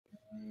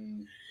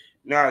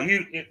Now,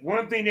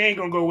 one thing they ain't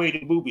gonna go away the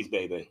boobies,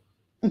 baby.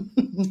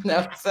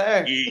 No,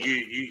 sir.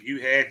 You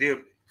had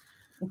them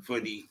for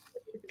the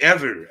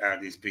ever out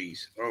of this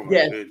piece. Oh my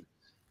Yes. goodness.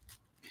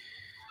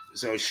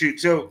 So shoot.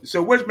 So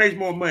what makes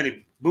more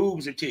money,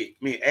 boobs or tits?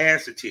 I mean,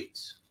 ass or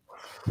tits?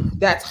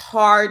 That's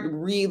hard,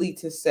 really,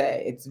 to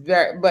say. It's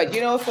very, but you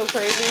know what's so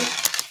crazy?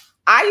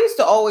 I used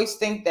to always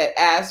think that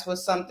ass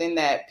was something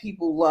that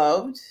people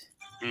loved.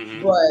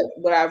 Mm-hmm. But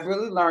what I've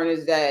really learned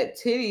is that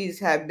titties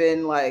have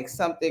been like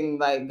something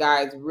like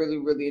guys really,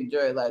 really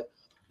enjoy. Like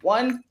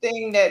one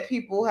thing that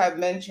people have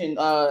mentioned,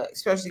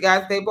 especially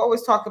guys, they've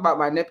always talked about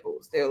my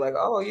nipples. They're like,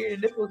 "Oh, your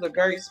nipples are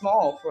very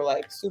small for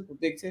like super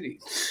big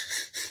titties."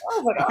 I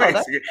was like, "Oh, Wait a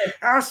that's." second.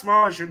 How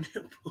small is your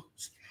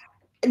nipples?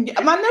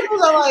 My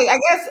nipples are like, I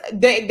guess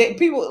they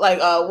people like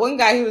one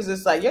guy, he was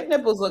just like, your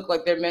nipples look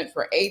like they're meant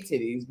for a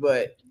titties,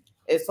 but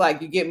it's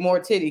like you get more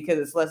titty because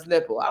it's less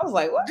nipple. I was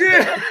like, what?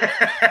 Yeah.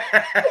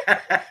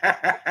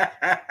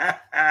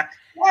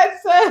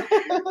 That's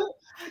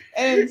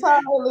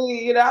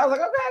entirely, I was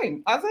like,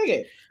 okay, I'll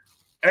take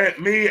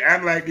Me,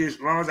 I'm like this.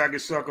 As long as I can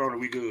suck on it,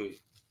 we good.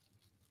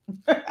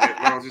 it. As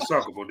long as it's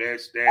suckable,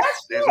 that's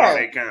That's that's all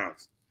fair. that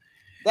counts.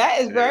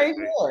 That is Uh, very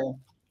fair.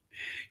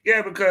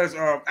 Yeah, because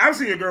I've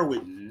seen a girl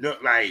with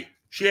like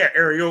she had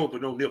areola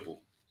but no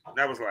nipple. And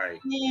I was like,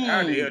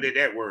 how the hell Hmm. did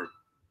that work?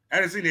 I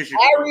didn't see this shit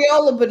before.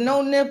 Areola, but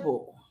no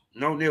nipple.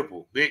 No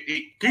nipple.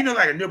 You know,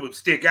 like a nipple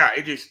stick out.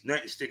 It just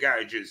nothing stick out.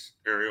 It just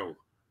areola.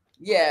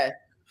 Yeah.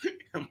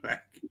 I'm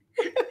like,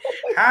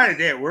 how did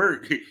that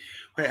work?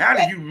 Like, how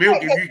do you milk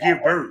if you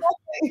give birth?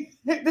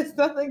 There's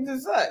nothing to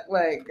suck.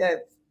 Like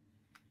that's.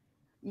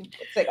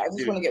 It's like I just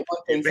The, want to get one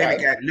the thing.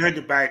 baby Sorry. got nothing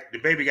to bite. The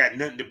baby got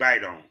nothing to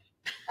bite on.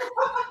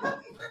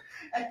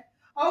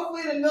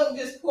 Hopefully the milk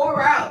just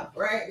pour out,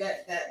 right?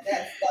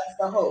 That's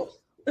the hope.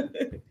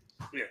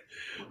 Yeah,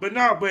 but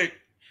no, but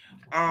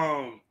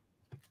um,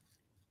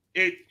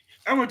 it.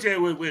 I'm gonna tell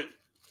you what.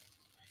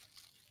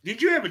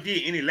 Did you ever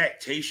did any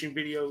lactation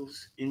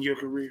videos in your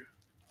career?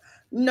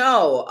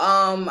 No,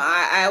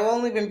 I've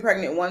only been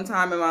pregnant one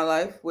time in my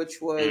life, which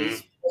Mm-hmm.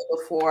 was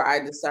before I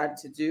decided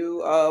to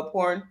do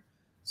porn.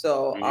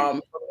 So Mm-hmm.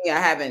 for me, I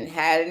haven't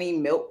had any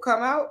milk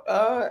come out.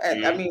 I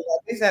Mm-hmm. mean,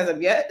 at least as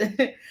of yet.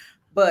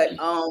 But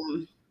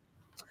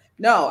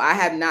no, I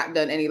have not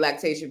done any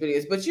lactation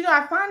videos. But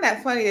I find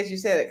that funny that you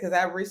said it because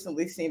I've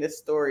recently seen a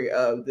story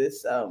of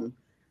this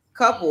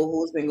couple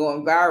who's been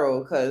going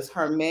viral because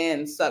her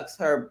man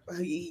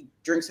he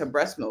drinks her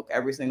breast milk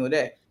every single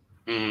day.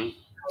 Mm-hmm.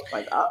 I was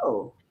like,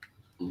 oh,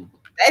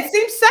 it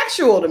seems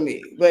sexual to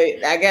me,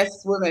 but I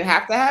guess women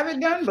have to have it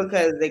done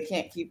because they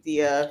can't keep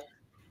the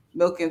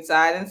milk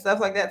inside and stuff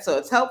like that. So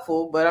it's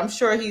helpful, but I'm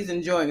sure he's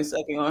enjoying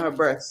sucking on her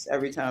breasts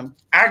every time.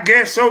 I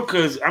guess so,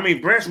 cause I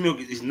mean, breast milk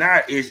is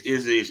not is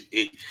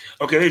it.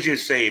 Okay, let's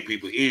just say it,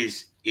 people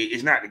is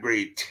not the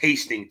great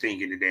tasting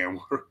thing in the damn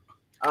world.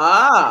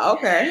 Ah,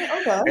 okay,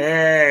 okay.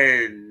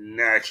 And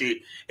not shit.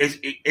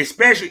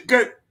 Especially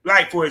good.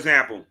 Like for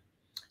example,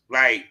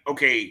 like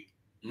okay,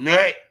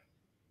 nut.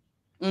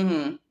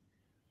 Mm-hmm.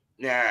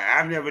 Nah,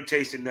 I've never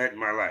tasted nut in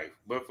my life,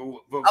 but for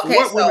Okay,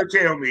 what so women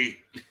tell me,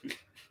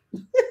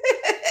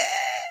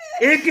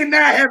 it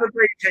cannot have a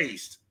great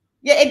taste.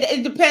 yeah,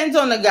 it depends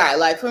on the guy.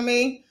 Like for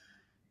me,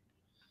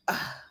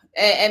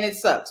 and it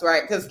sucks,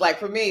 right? Because like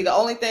for me, the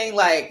only thing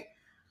like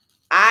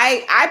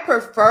I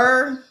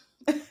prefer.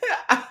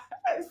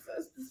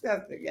 It's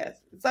disgusting.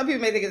 Yes, some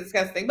people may think it's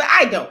disgusting, but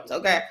I don't.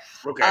 Okay,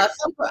 Okay.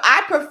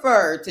 I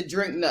prefer to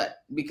drink nut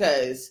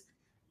because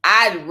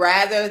I'd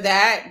rather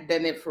that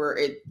than it for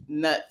it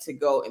nut to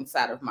go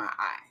inside of my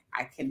eye.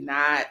 I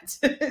cannot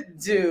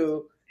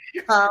do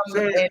come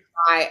So in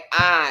my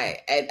eye,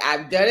 and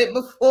I've done it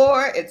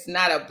before. It's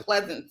not a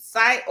pleasant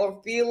sight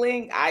or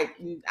feeling. I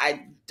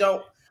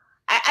don't.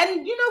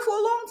 And for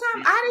a long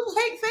time, I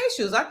didn't hate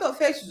facials. I thought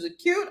facials were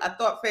cute. I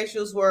thought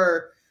facials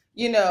were,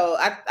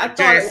 I until thought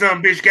that it was,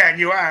 some bitch got in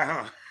your eye,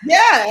 huh?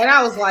 yeah. And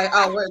I was like,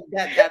 oh,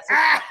 that's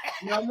it.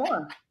 No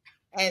more.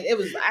 And it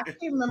was, I can't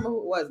remember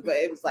who it was, but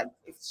it was like,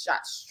 it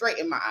shot straight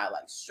in my eye,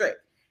 like straight.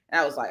 And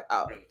I was like,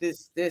 oh,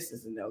 this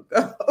is a no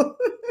go.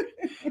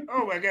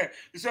 Oh my god!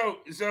 So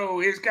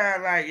it's kind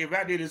of like if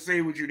I did the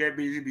same with you, that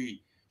means it'd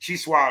be she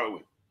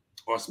swallowing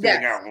or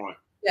spitting Yes. out one.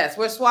 Yes.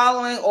 We're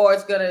swallowing, or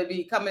it's going to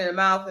be coming in the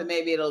mouth and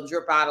maybe it'll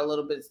drip out a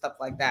little bit, stuff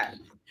like that.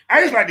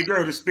 I just But like the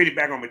girl to spit it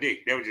back on my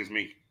dick. That was just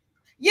me.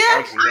 yeah,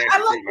 I was just a I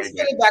nasty like freak to like spit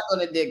that. it back on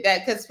the dick.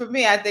 That because for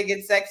me, I think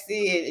it's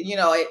sexy.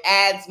 It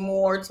adds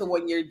more to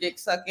when you're dick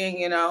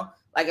sucking.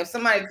 Like if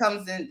somebody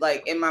comes in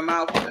like in my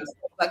mouth and I'm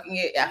still sucking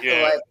it, I feel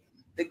Yeah. like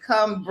the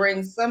cum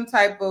brings some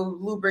type of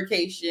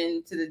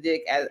lubrication to the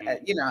dick as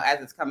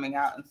it's coming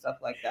out and stuff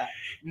like that.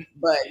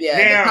 But yeah,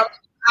 the Now,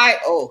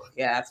 cum,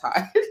 yeah, that's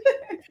hard.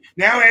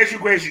 now I ask you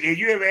a question: have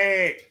you ever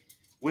had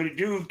when a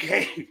dude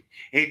came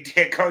and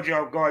that caught you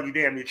off guard, you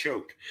damn near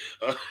choked?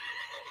 No,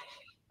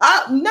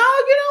 you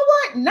know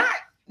what? Not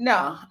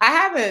no, I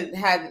haven't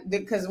had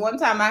because one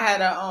time I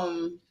had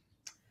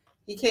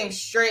he came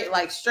straight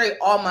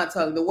on my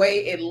tongue. The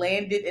way it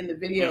landed in the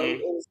video,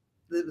 Mm-hmm.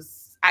 it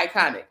was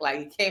iconic. Like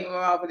it came in my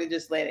mouth and it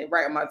just landed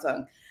right on my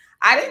tongue.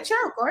 I didn't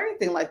choke or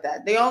anything like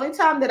that. The only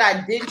time that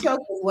I did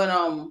choke was when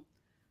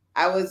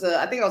I was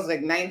I think I was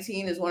like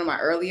 19 is one of my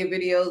earlier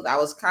videos. I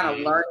was kind of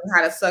learning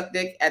how to suck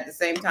dick at the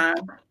same time.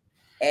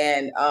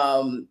 And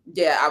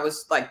yeah, I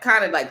was like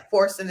kind of like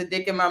forcing the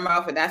dick in my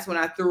mouth, and that's when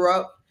I threw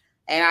up.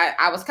 And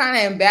I was kind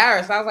of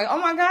embarrassed. I was like, oh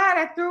my God,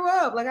 I threw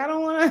up. Like I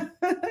don't want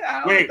to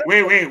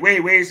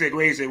wait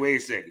a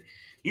second.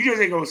 You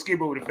just ain't gonna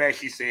skip over the fact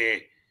she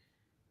said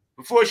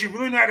before she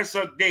really knew how to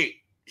suck dick,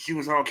 she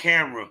was on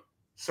camera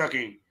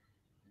sucking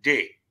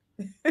dick.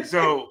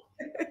 So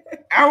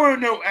I want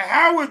to know,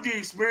 how was the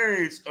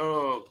experience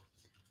of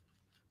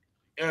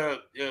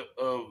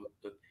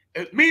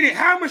meaning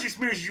how much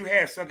experience did you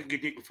have sucking a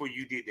dick before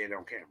you did that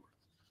on camera?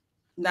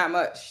 Not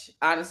much,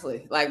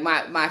 honestly. Like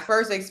my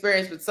first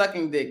experience with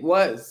sucking dick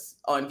was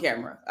on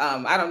camera.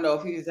 I don't know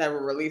if he's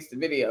ever released a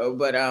video,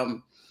 but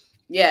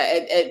yeah,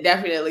 it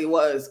definitely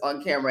was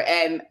on camera.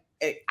 And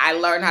I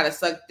learned how to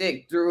suck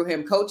dick through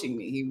him coaching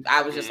me.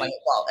 I was just like,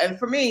 well, and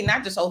for me,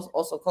 not just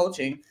also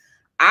coaching,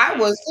 I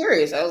was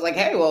serious. I was like,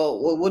 hey,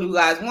 well, what do you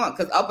guys want?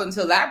 Because up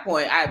until that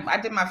point, I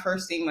did my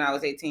first scene when I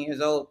was 18 years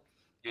old,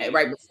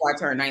 right before I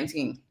turned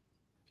 19.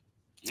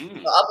 So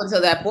up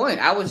until that point,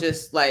 I was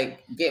just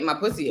like getting my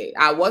pussy ate.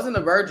 I wasn't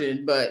a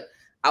virgin, but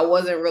I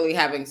wasn't really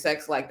having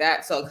sex like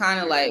that. So kind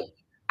of like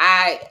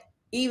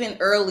even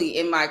early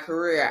in my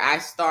career, I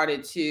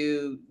started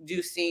to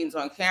do scenes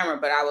on camera,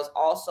 but I was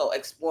also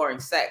exploring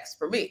sex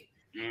for me.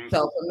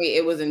 So for me,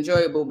 it was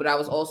enjoyable, but I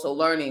was also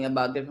learning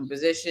about different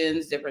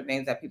positions, different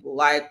things that people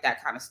like,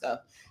 that kind of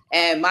stuff.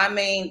 And my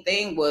main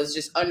thing was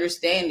just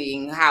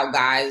understanding how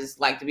guys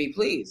like to be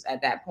pleased.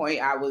 At that point,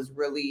 I was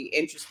really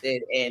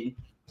interested in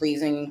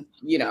pleasing,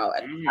 you know,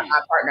 my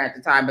partner at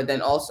the time, but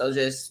then also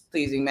just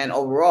pleasing men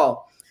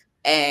overall.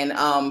 And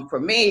for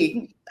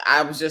me,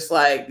 I was just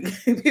like,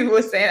 people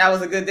were saying I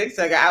was a good dick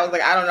sucker. I was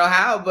like, I don't know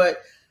how, but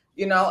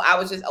you know, I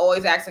was just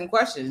always asking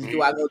questions.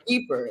 Do I go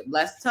deeper,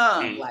 less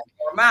tongue, like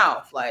more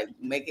mouth, like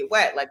make it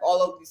wet, like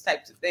all of these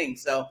types of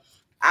things. So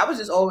I was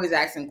just always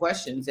asking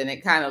questions, and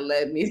it kind of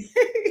led me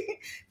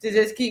to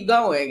just keep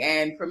going.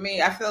 And for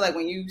me, I feel like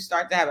when you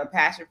start to have a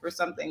passion for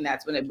something,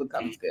 that's when it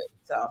becomes good.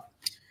 So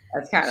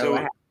that's kind of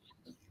what happened.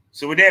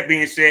 So with that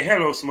being said,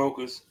 hello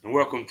smokers, and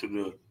welcome to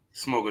the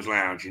Smokers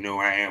Lounge. You know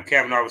I am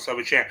Kevin Arvis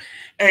of Champ,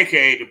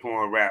 aka the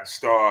porn rap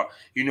star.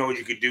 You know what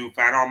you could do.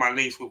 Find all my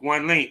links with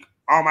one link.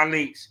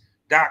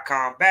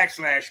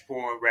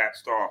 allmylinks.com/porn rap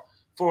star.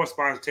 Four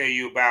sponsors tell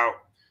you about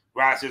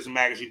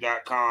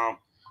RodsismMagazine.com,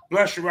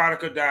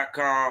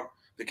 BlushErotica.com,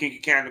 the Kinky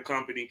Candle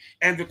Company,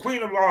 and the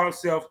Queen of Law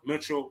herself,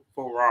 Mitchell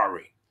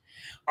Ferrari.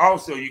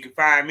 Also, you can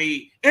find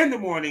me in the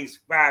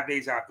mornings 5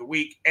 days out the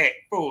week at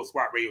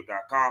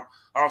fullswatradio.com.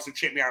 Also,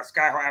 check me out at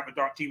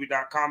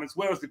skyhawk.tv.com as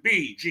well as the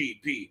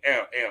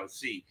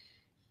BGPLLC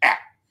app.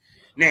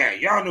 Now,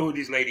 y'all know who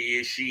this lady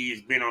is.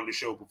 She's been on the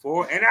show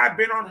before, and I've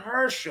been on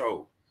her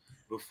show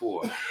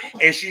before.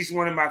 And she's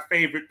one of my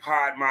favorite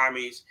pod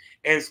mommies,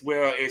 as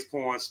well as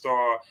porn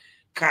star,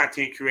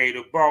 content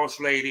creator, boss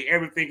lady,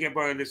 everything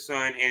under the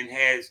sun, and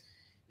has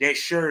that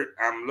shirt.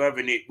 I'm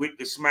loving it with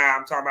the smile.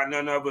 I'm talking about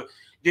none other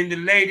than the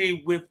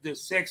lady with the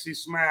sexy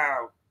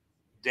smile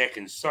that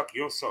can suck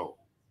your soul.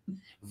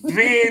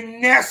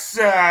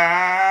 Vanessa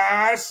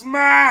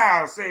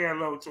Smilez. Say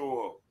hello to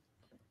her.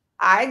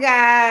 Hi,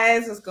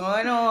 guys. What's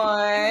going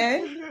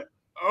on?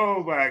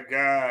 Oh, my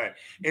God.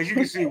 As you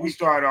can see, we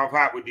started off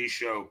hot with this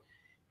show.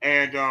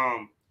 And,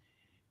 now,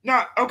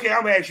 okay,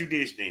 I'm going to ask you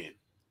this then.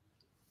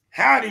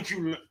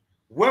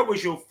 What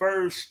was your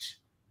first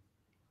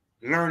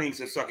learnings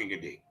of sucking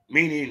a dick?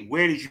 Meaning,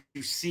 where did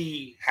you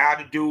see how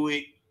to do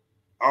it?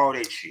 All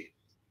that shit.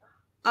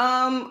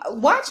 I'm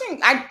not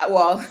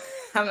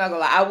gonna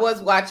lie. I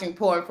was watching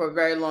porn for a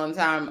very long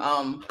time.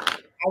 I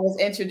was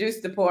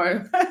introduced to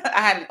porn. I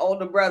had an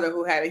older brother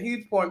who had a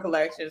huge porn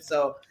collection,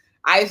 so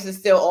I used to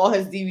steal all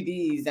his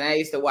DVDs, and I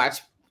used to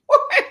watch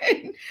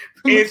porn.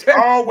 It's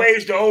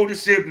always the older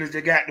siblings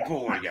that got the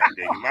porn.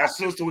 Goddamn, my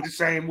sister was the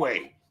same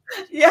way.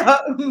 Yeah,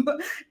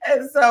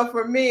 and so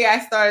for me, I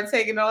started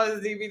taking all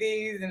his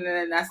DVDs, and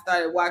then I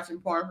started watching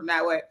porn from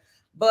that way.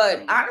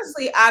 But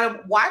honestly, out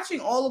of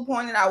watching all the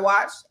porn that I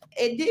watched,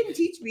 it didn't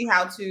teach me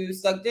how to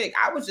suck dick.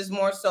 I was just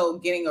more so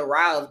getting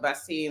aroused by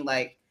seeing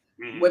like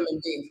women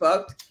being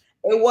fucked.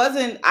 It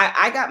wasn't,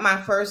 I got my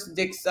first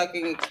dick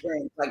sucking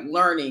experience, like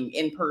learning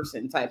in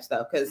person type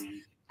stuff. Because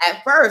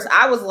at first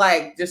I was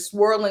like just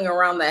swirling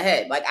around the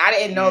head. Like I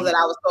didn't know that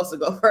I was supposed to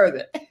go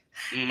further.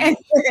 And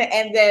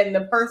then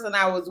the person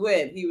I was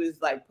with, he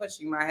was like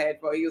pushing my head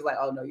for. He was like,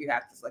 "Oh no, you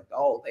have to suck the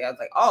whole thing." I was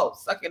like, "Oh,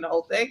 sucking the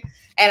whole thing,"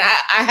 and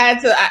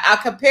I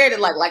compared it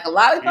like a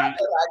lollipop,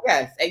 I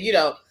guess. And you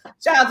know,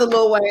 shout out to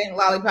Lil Wayne,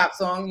 lollipop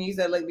song. You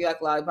said "Lick Me Like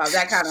a Lollipop."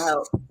 That kind of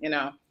helped, you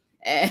know.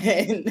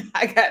 And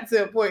I got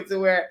to a point to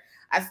where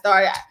I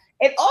started.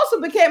 It also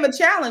became a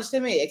challenge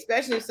to me,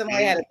 especially if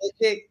somebody had a big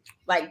dick,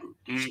 like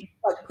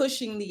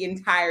pushing the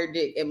entire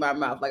dick in my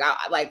mouth.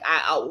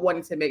 I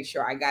wanted to make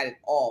sure I got it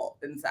all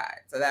inside.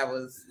 So that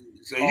was.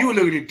 So you were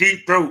looking at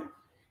deep throat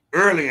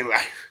early in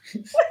life.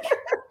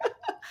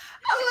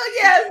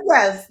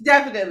 Yes,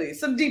 definitely.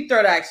 Some deep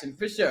throat action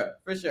for sure.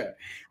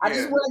 I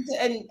just wanted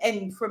to,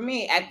 and for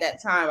me at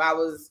that time, I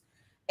was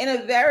in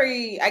a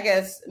very, I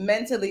guess,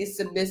 mentally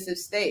submissive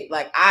state.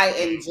 Like I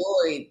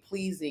enjoyed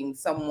pleasing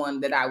someone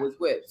that I was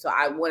with, so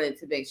I wanted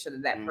to make sure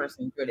that that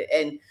person could.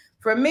 And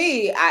for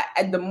me,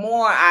 the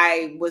more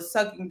I was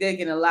sucking dick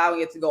and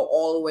allowing it to go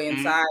all the way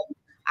inside,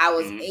 I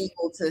was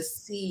able to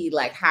see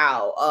like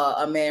how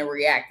a man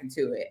reacted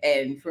to it.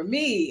 And for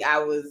me, I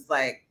was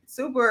like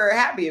super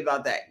happy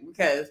about that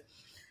because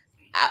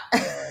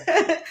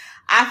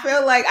I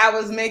feel like I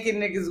was making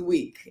niggas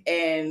weak.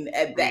 And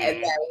at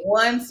that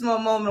one small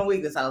moment of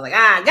weakness, I was like,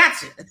 I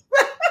got you.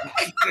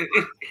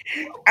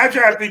 I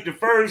try to think the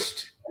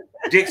first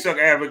dick suck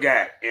I ever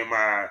got in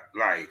my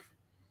life.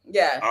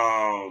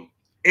 Yeah.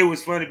 It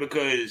was funny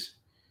because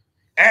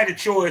I had the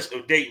choice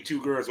of dating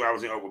two girls while I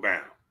was in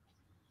Oakland.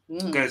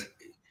 Because,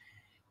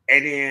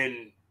 and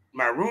then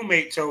my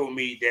roommate told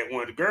me that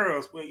one of the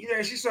girls, well,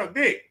 yeah, she sucked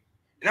dick.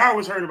 And I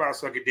always heard about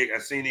sucking dick. I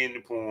seen it in the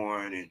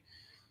porn, and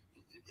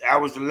I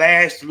was the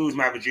last to lose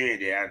my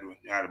virginity out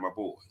of my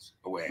boys.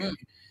 Okay.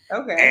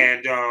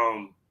 And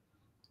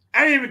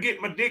I didn't even get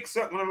my dick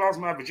sucked when I lost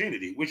my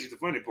virginity, which is the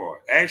funny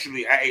part.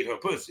 Actually, I ate her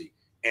pussy,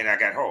 and I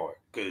got hard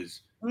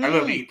because I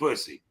love to eat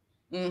pussy.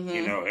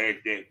 You know,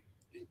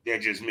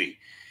 that's just me.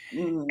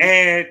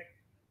 And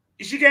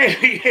she gave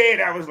me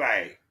head. I was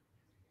like,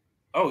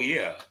 oh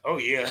yeah.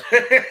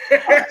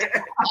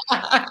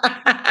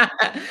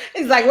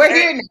 It's like, we're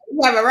here now.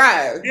 You have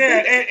arrived.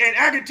 Yeah, and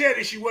I could tell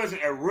that she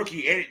wasn't a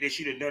rookie at it, that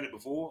she'd have done it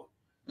before.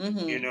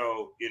 You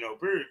know,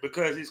 period.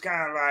 Because it's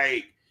kind of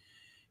like,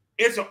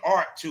 it's an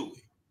art to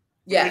it.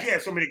 Yeah. Because you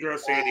have so many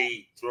girls say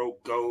they throw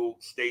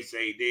goats, they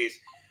say this.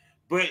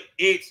 But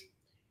it's,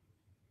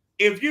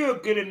 if you're a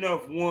good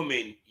enough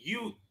woman,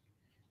 your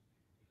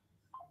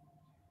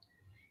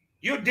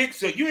dick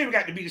sucker, you ain't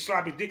got to be the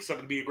sloppy dick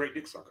sucker to be a great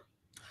dick sucker.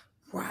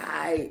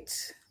 Right.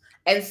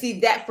 And see,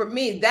 that for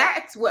me,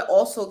 that's what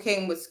also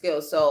came with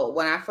skill. So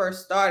when I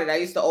first started, I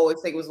used to always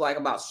think it was like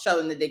about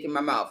shoving the dick in my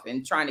mouth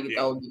and trying to get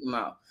the whole dick in my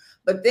mouth.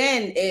 But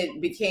then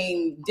it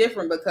became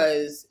different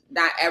because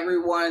not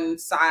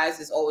everyone's size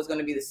is always going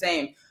to be the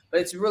same. But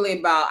it's really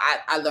about,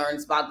 I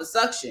learned about the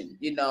suction,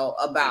 you know,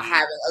 about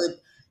having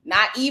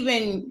not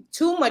even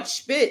too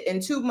much spit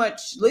and too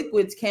much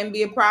liquids can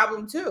be a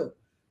problem too.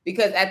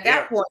 Because at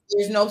that point,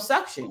 there's no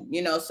suction,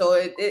 you know, so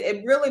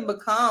it really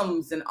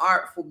becomes an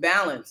artful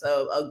balance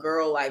of a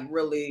girl like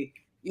really,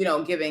 you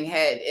know, giving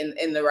head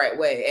in the right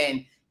way.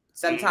 And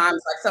sometimes,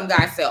 like some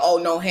guys say, oh,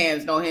 no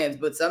hands,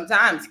 but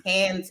sometimes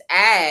hands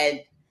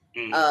add,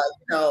 you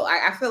know,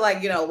 I feel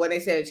like, you know, when they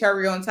say a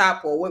cherry on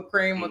top or whipped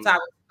cream on top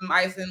of some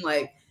icing,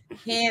 like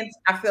hands,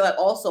 I feel like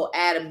also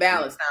add a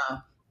balance.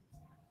 Now,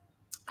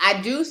 I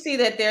do see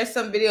that there's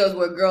some videos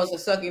where girls are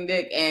sucking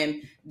dick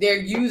and they're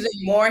using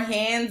more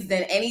hands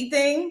than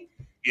anything.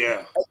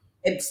 Yeah.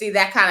 And see,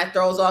 that kind of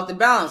throws off the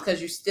balance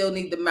because you still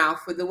need the mouth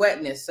for the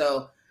wetness.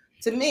 So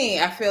to me,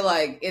 I feel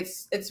like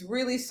it's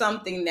really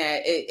something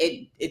that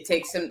it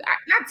takes some,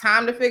 not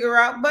time to figure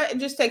out, but it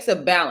just takes a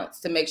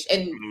balance to make sure.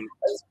 And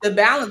the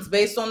balance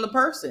based on the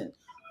person.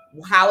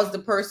 How is the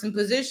person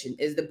positioned?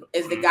 Is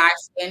the guy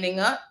standing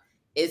up?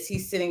 Is he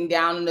sitting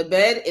down in the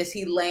bed? Is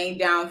he laying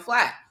down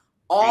flat?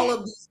 All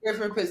of these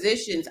different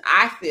positions,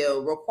 I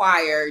feel,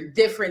 require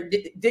different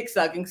dick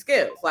sucking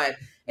skills. Like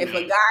if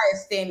a guy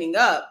is standing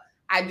up,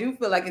 I do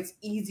feel like it's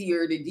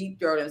easier to deep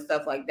throat and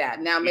stuff like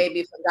that. Now, maybe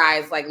if a guy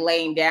is like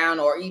laying down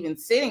or even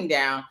sitting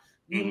down,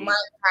 you might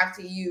have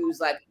to use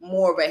like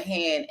more of a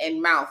hand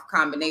and mouth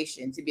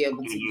combination to be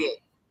able to get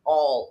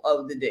all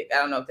of the dick. I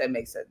don't know if that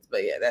makes sense,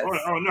 but yeah, that's.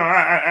 Oh no,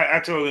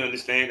 I totally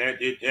understand that.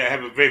 I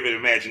have a vivid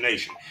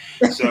imagination.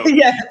 So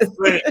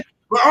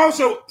but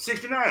also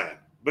 69.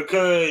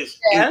 Because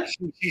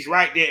she's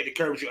right there at the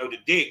curvature of the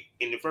dick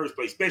in the first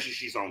place, especially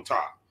she's on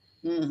top,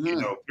 you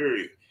know,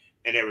 period,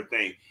 and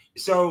everything.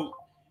 So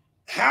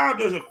how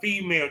does a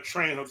female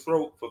train her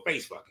throat for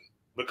face fucking?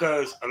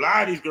 Because a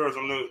lot of these girls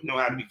don't know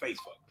how to be face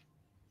fucked.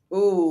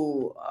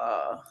 Ooh,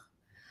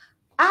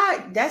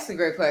 that's a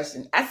great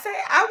question.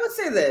 I would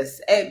say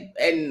this,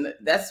 and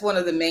that's one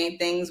of the main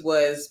things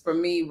was for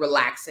me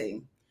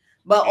relaxing.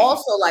 But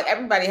also, like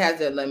everybody has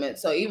their limit.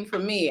 So even for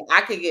me,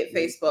 I could get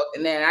Facebook,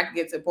 and then I could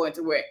get to a point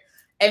to where,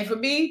 and for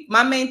me,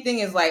 my main thing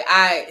is like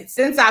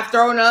since I've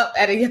thrown up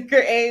at a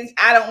younger age,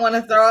 I don't want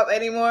to throw up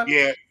anymore.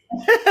 Yeah.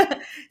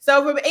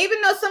 So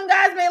even though some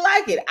guys may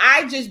like it,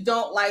 I just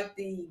don't like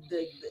the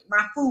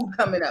my food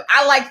coming up.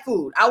 I like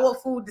food. I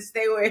want food to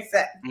stay where it's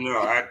at. No,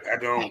 I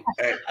don't.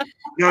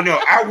 No,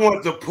 I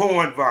want the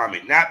porn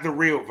vomit, not the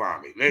real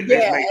vomit. Let's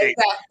make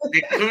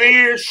the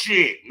clear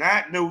shit,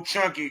 not no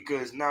chunky.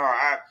 Because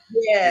the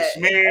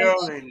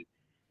smell and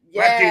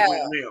my dick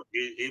went limp.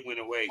 It went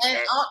away. And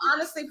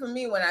honestly, for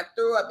me, when I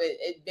threw up,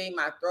 it made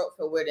my throat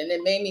feel weird, and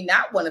it made me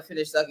not want to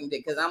finish sucking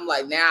dick because I'm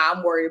like, now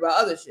I'm worried about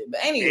other shit.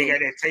 But anyway, you got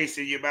that taste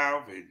in your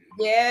mouth.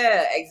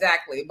 Yeah,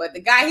 exactly. But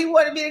the guy, he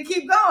wanted me to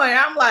keep going.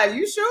 I'm like,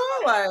 you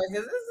sure? Like,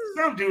 this is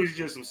some dudes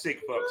just some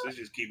sick fucks. Let's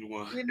just keep it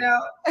one. You know.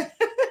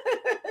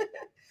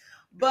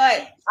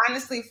 But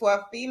honestly, for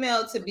a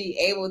female to be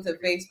able to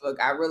Facebook,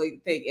 I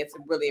really think it's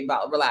really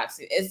about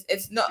relaxing.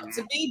 It's not,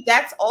 to me,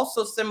 that's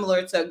also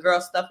similar to a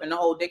girl stuffing the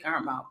whole dick in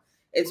her mouth.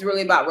 It's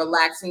really about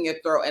relaxing your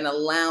throat and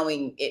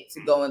allowing it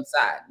to go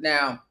inside.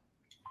 Now,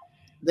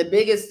 the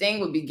biggest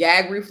thing would be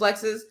gag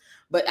reflexes,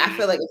 but I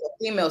feel like if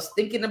a female's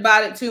thinking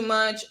about it too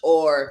much,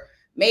 or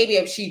maybe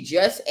if she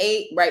just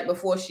ate right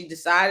before she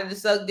decided to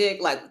suck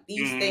dick, like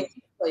these things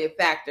play a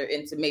factor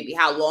into maybe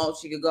how long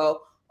she could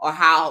go or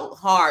how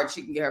hard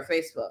she can get her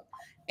face fucked.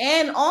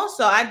 And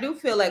also, I do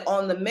feel like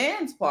on the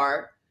man's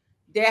part,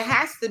 there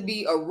has to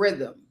be a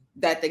rhythm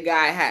that the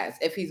guy has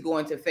if he's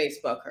going to face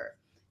fuck her.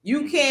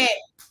 You can't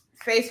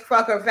face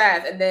fuck her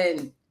fast and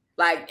then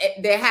like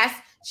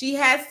she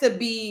has to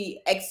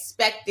be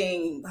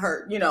expecting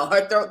her,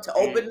 her throat to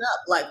open up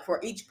like for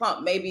each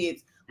pump. Maybe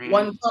it's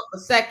one pump a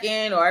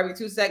second or every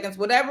 2 seconds,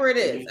 whatever it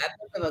is. I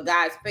think if a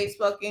guy's face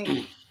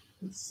fucking,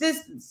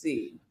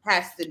 consistency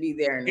has to be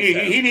there. He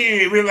didn't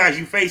even realize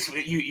you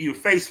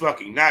face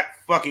fucking, not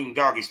fucking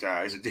doggy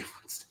style. There's a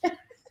difference.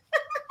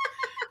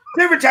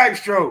 Different type of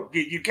stroke.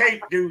 You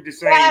can't do the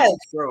same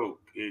stroke.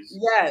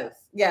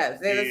 Yes.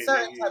 There's a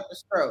certain type of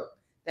stroke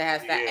that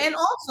has that. And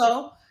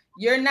also,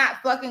 you're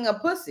not fucking a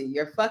pussy.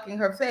 You're fucking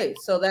her face.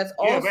 So that's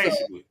also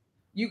basically.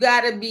 You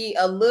got to be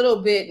a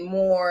little bit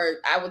more,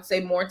 I would say,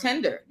 more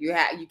tender. You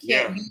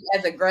can't be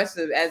as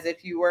aggressive as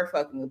if you were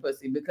fucking a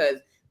pussy, because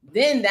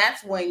then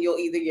that's when you'll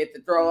either get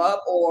to throw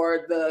up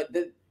or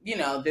the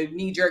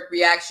knee jerk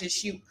reaction.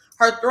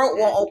 Her throat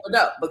won't open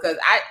up, because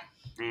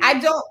I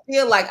don't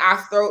feel like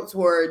our throats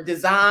were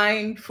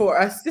designed for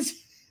us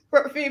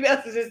for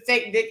females to just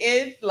take dick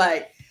in.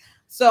 Like,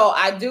 so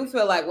I do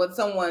feel like when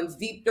someone's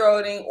deep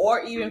throating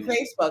or even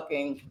face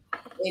fucking,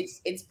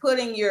 it's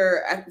putting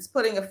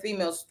a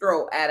female's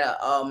throat at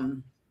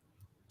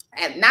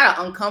at not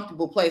an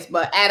uncomfortable place,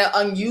 but at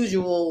an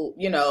unusual,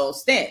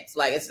 stance.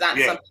 Like, it's not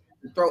something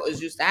the throat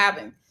is used to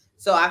having.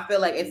 So I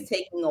feel like it's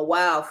taking a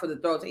while for the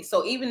throat to.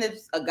 So even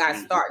if a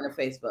guy's starting to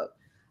Facebook,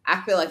 I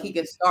feel like he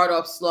can start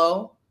off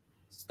slow,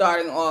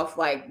 starting off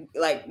like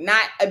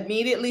not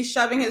immediately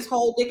shoving his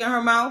whole dick in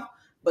her mouth,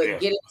 but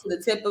getting to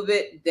the tip of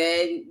it.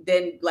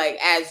 Then like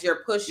as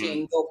you're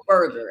pushing, go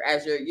further.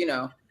 As you're,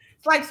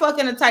 it's like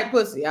fucking a tight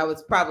pussy. I would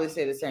probably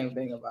say the same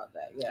thing about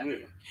that.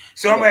 Yeah.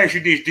 So I'm gonna ask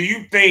you this: do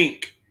you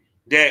think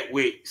that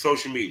with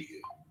social media,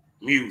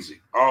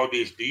 music, all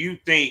this, do you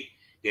think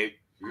that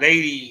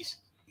ladies,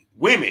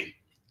 women,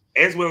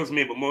 as well as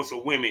men, but most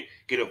of women,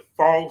 get a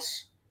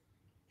false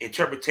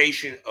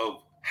interpretation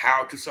of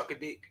how to suck a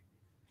dick?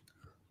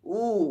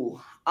 Ooh,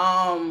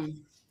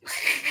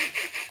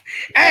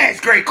 That's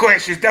great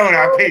questions, don't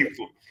I,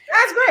 people?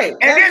 That's great.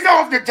 And it's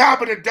off the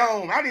top of the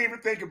dome. I didn't even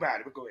think about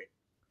it, but go ahead.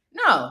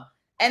 No,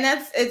 and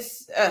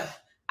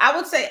I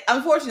would say,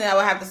 unfortunately, I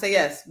would have to say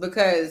yes,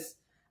 because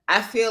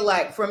I feel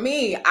like for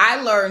me,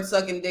 I learned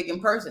sucking dick in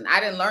person. I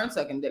didn't learn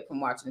sucking dick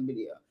from watching a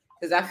video,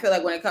 because I feel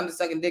like when it comes to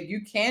sucking dick,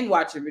 you can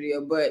watch a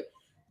video, but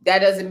that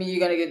doesn't mean you're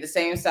going to get the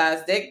same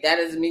size dick. That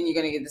doesn't mean you're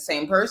going to get the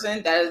same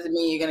person. That doesn't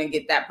mean you're going to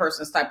get that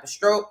person's type of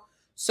stroke.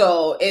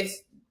 So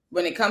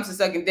when it comes to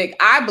sucking dick,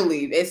 I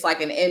believe it's like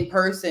an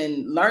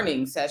in-person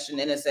learning session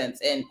in a sense.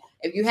 And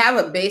if you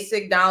have a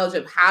basic knowledge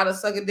of how to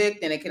suck a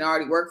dick, then it can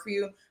already work for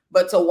you.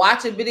 But to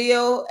watch a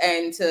video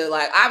and to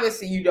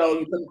obviously, you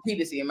put a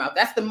penis in your mouth.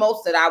 That's the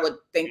most that I would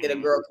think that a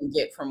girl can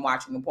get from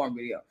watching a porn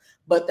video.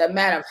 But the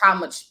matter of how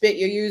much spit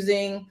you're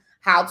using,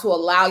 how to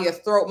allow your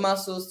throat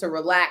muscles to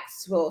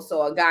relax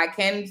so a guy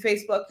can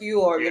face fuck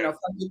you or, fuck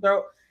your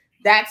throat,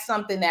 that's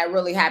something that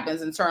really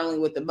happens internally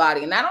with the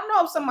body. And I don't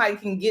know if somebody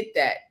can get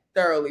that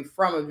thoroughly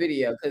from a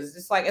video, because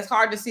it's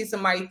hard to see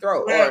somebody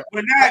throat. Well,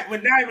 but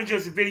not even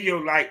just a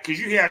video, because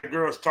you hear the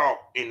girls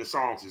talk in the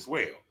songs as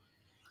well.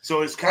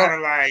 So it's kind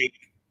of like,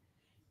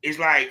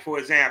 for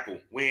example,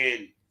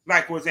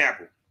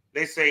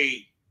 let's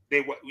say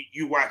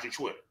you watching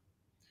Twitter.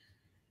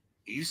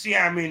 You see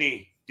how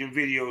many them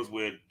videos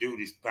where dude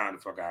is pounding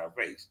the fuck out of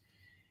her face.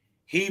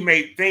 He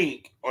may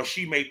think, or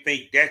she may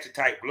think, that's the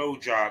type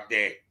blowjob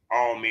that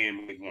all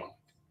men would want.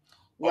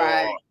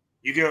 Right. Or,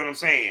 you get what I'm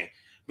saying?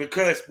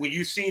 Because when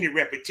you've seen it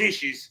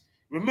repetitious,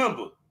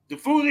 remember, the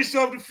foolishness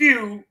of the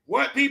few,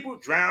 what people,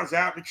 drowns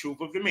out the truth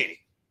of the many.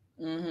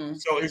 Mm-hmm.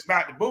 So it's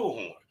about the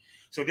bullhorn.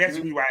 So that's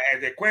the reason why I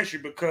asked that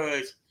question,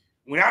 because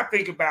when I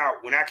think about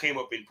when I came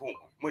up in porn,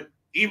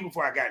 even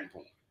before I got in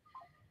porn,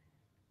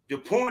 the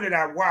porn that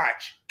I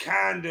watched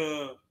kind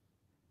of,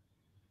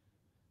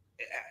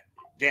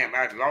 damn,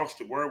 I lost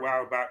the word what I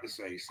was about to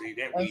say. See,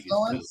 that weed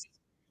is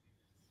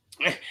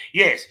good.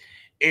 Yes,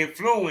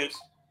 influenced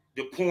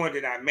the porn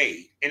that I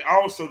made, and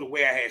also the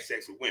way I had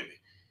sex with women,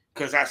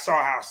 because I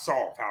saw how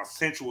soft, how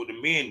sensual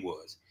the men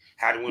was,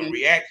 how the women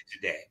reacted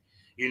to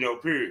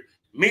that. Period.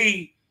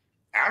 Me,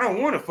 I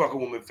don't want to fuck a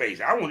woman's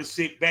face. I want to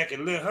sit back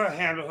and let her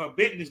handle her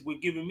business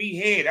with giving me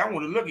head. I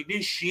want to look at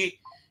this shit.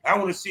 I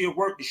want to see her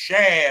work the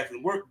shaft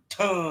and work the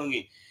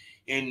tongue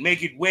and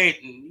make it wet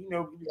and,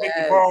 make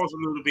the balls a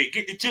little bit.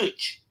 Get the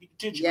touch.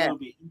 A little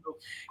bit.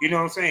 You know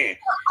what I'm saying?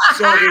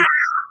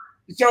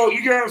 So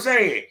you get what I'm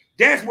saying?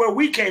 that's where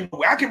we came up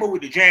with. I came up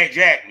with the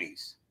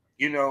Jackneys,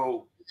 you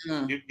know,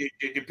 the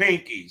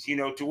Pinkies, you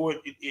know, toward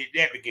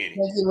that beginning.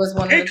 He was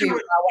one of the people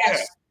I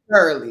watched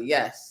early,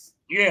 yes.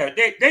 Yeah,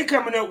 they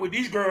coming up with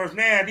these girls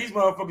now. These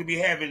motherfuckers be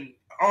having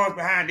arms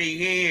behind their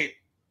head,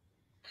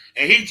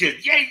 and he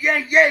just yeah.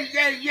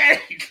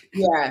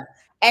 Yeah,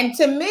 and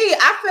to me,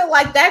 I feel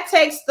like that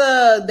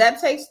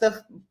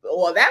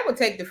would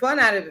take the fun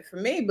out of it for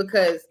me,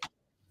 because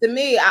to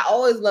me, I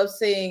always love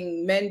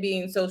seeing men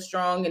being so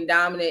strong and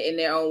dominant in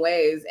their own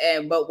ways,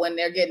 but when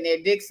they're getting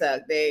their dick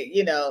sucked, they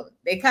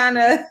kind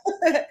of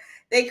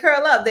they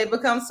curl up, they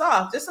become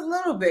soft just a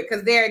little bit,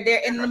 because they're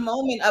in the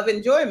moment of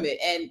enjoyment.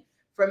 And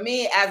for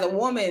me as a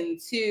woman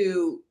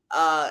to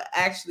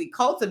actually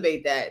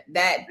cultivate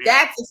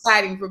that's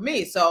exciting for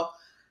me. So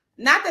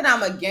not that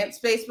I'm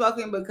against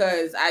Facebooking,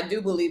 because I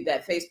do believe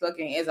that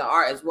Facebooking is an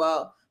art as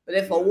well. But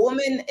if a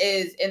woman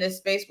is in a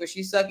space where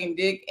she's sucking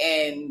dick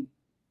and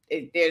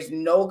there's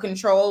no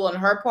control on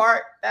her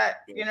part,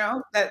 that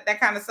that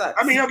kind of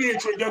sucks. I mean, don't get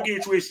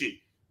it twisted.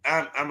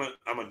 I'm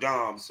a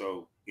dom,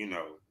 so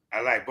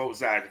I like both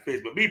sides of the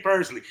face. But me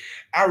personally,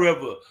 I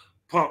rather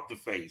pump the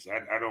face.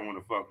 I don't want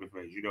to fuck the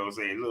face. You know what I'm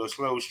saying? Little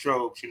slow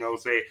strokes. You know what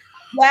I'm saying?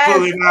 Yes.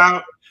 Pull it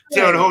out.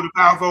 Tell her to hold the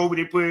mouth over.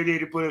 They put it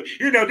in.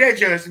 That's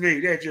just me.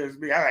 That's just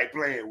me. I like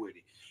playing with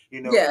it.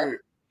 Yeah.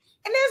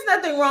 And there's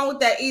nothing wrong with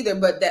that either.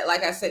 But that,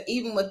 like I said,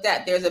 even with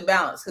that, there's a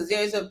balance, because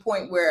there's a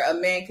point where a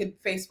man could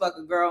face fuck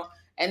a girl,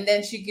 and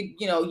then she could,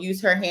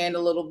 use her hand a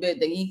little bit.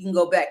 Then he can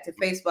go back to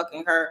face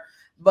fucking her.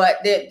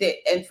 But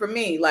and for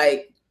me,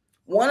 like,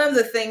 one of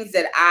the things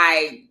that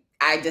I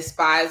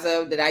despise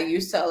that I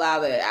used to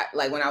allow,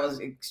 like when I was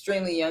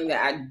extremely young,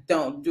 that I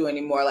don't do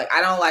anymore. Like,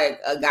 I don't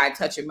like a guy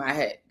touching my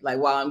head, like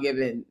while I'm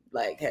giving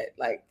like head.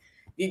 Like,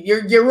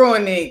 you're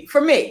ruining, for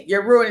me,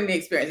 you're ruining the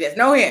experience. Yes,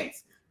 no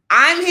hands.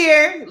 I'm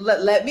here.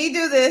 Let me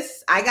do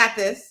this. I got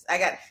this. I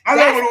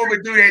love when a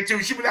woman do that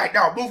too. She be like,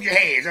 "No, move your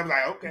hands." I'm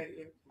like, okay.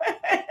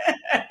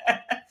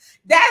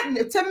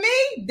 That, to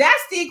me,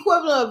 that's the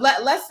equivalent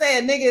of let's say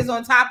a nigga is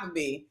on top of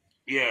me,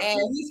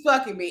 and he's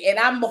fucking me, and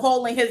I'm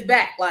holding his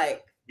back,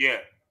 like,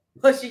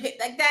 pushing it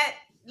like that.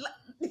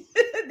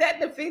 That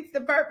defeats the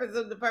purpose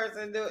of the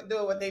person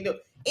doing what they do.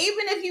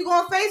 Even if you go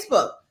on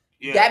Facebook,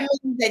 that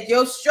means that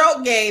your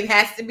stroke game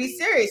has to be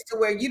serious, to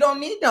where you don't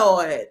need to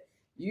hold it.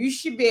 You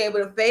should be able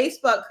to face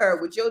fuck her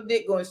with your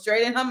dick going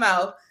straight in her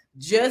mouth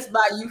just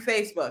by you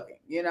face fucking.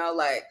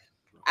 Like,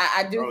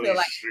 I do feel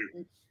like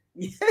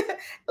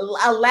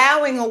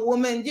allowing a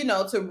woman,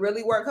 to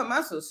really work her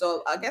muscles.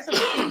 So I guess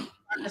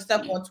I'm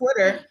stuff on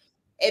Twitter.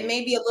 It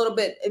may be a little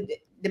bit,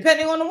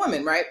 depending on the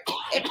woman, right?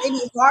 It may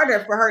be harder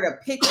for her to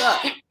pick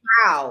up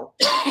how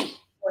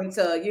going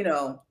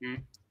to,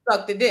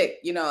 suck the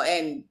dick,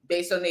 and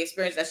based on the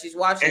experience that she's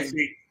watching.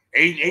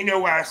 And know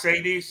why I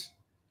say this?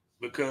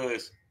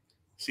 Because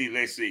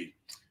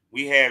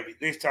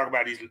let's talk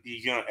about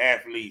these young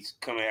athletes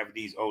coming after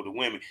these older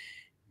women.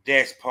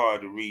 That's part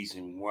of the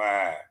reason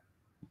why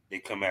they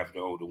come after the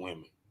older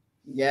women.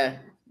 Yeah,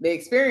 the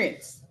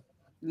experience,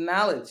 the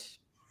knowledge.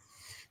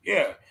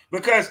 Yeah,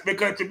 because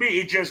to me,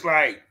 it's just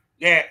like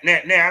now,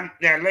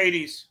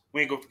 ladies,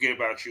 we ain't gonna forget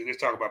about you.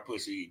 Let's talk about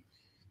pussy eating.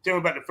 Tell me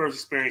about the first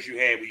experience you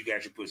had when you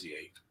got your pussy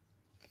ate.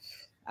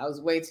 I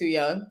was way too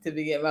young to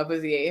be getting my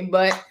pussy eaten,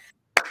 but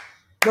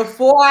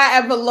before I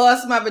ever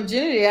lost my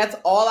virginity, that's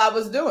all I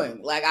was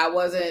doing. Like, I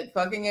wasn't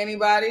fucking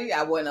anybody.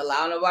 I wouldn't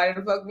allow nobody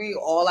to fuck me.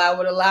 All I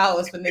would allow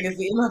was for niggas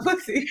to eat my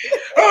pussy.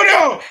 Oh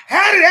no!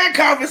 How did that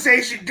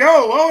conversation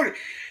go?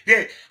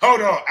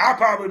 Hold on. I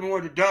probably been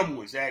one of the dumb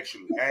ones,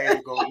 actually. I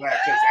ain't gonna lie,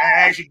 because I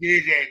actually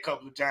did that a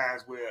couple of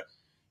times where,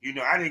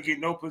 I didn't get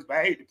no pussy, but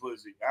I ate the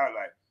pussy. I was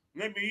like,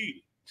 let me eat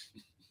it.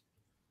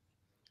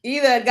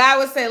 Either a guy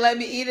would say, let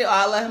me eat it, or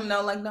I'll let him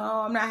know, like, no,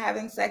 I'm not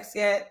having sex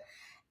yet.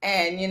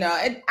 And,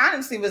 it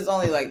honestly was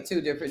only like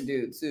two different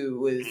dudes who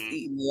was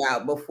eating me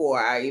out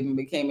before I even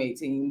became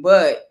 18.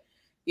 But,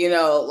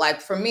 like,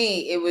 for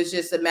me, it was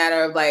just a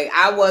matter of, like,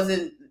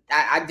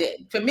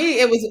 for me,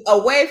 it was a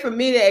way for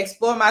me to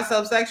explore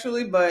myself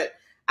sexually, but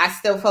I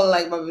still felt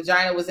like my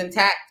vagina was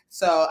intact.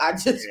 So I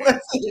just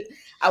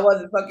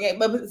wasn't fucking.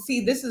 But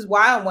see, this is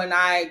why when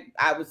I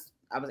was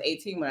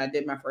 18 when I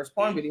did my first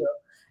porn video.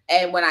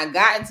 And when I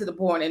got into the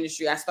porn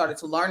industry, I started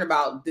to learn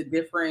about the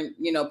different,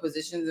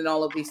 positions and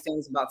all of these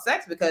things about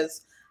sex,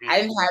 because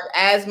I didn't have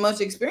as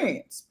much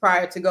experience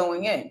prior to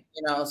going in,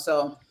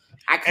 so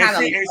I kind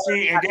of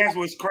and that's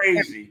what's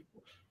crazy,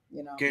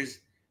 because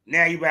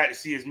now you're about to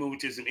see us moving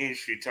to some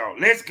industry talk.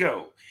 Let's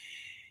go.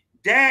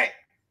 That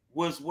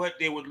was what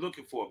they were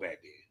looking for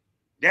back then.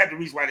 That's the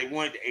reason why they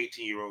wanted the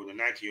 18-year-olds and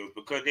 19-year-olds,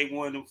 because they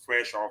wanted them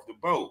fresh off the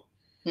boat,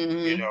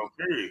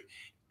 period.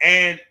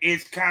 And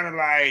it's kind of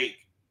like,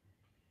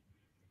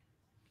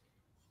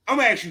 I'm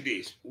gonna ask you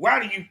this: why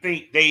do you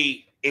think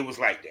it was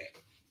like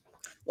that?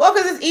 Well,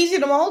 because it's easy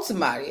to mold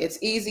somebody. It's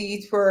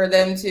easy for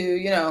them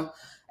to,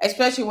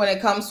 especially when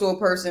it comes to a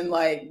person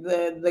like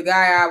the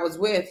guy I was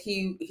with.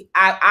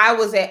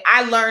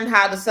 I learned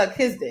how to suck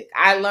his dick.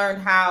 I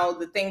learned how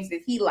the things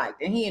that he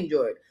liked and he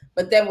enjoyed.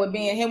 But then with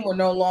me and him were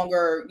no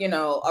longer,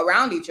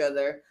 around each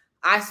other.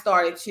 I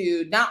started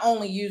to not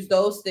only use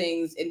those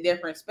things in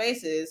different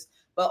spaces,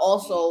 but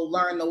also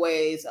learn the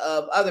ways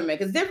of other men,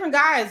 because different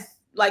guys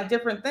like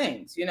different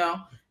things, you know.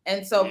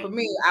 And so for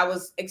me, I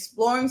was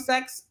exploring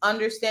sex,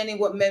 understanding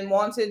what men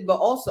wanted, but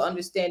also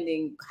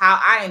understanding how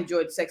I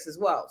enjoyed sex as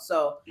well.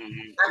 So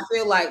I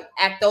feel like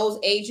at those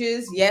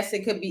ages, yes,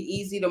 it could be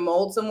easy to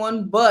mold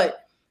someone,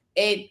 but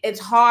it's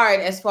hard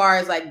as far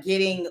as like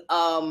getting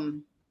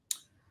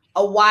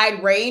a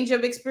wide range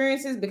of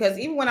experiences, because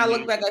even when I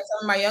look back at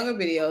some of my younger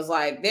videos,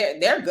 like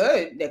they're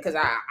good because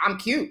I'm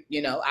cute,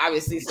 you know,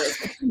 obviously, so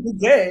it's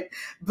good.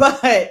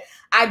 But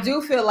I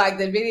do feel like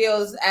the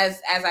videos,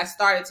 as I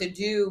started to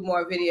do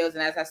more videos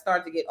and as I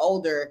started to get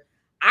older,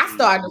 I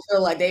started to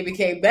feel like they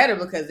became better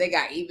because they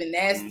got even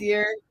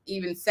nastier,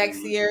 even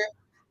sexier.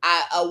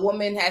 A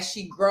woman, as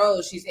she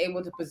grows, she's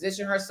able to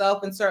position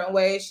herself in certain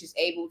ways. She's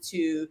able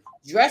to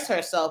dress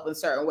herself in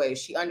certain ways.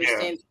 She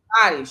understands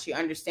her body. She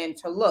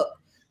understands her look.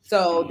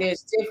 So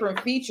there's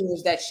different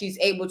features that she's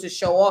able to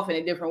show off in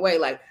a different way.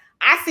 Like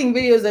I seen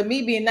videos of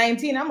me being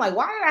 19. I'm like,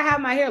 why did I have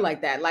my hair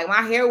like that? Like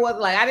my hair was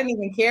like, I didn't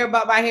even care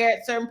about my hair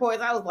at certain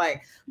points. I was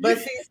like, but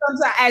see,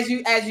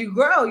 sometimes as you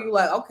grow, you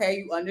like, okay,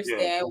 you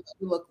understand what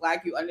you look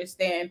like, you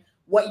understand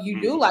what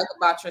you do like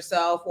about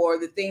yourself or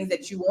the things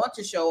that you want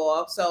to show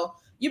off. So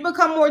you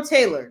become more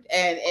tailored.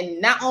 And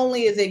not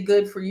only is it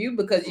good for you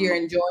because you're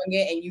enjoying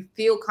it and you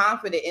feel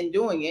confident in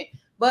doing it,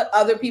 but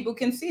other people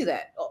can see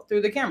that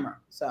through the camera.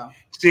 So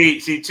see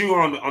too,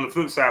 on the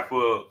flip side,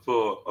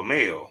 for a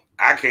male,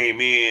 I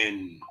came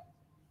in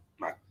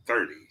my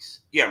 30s.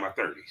 Yeah, my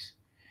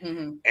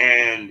 30s.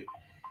 And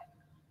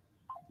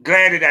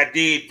glad that I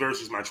did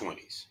versus my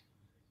 20s.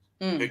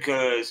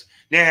 Because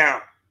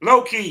now,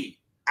 low key,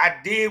 I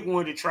did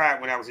want to try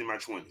it when I was in my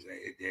 20s.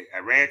 I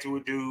ran to a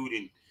dude,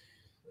 and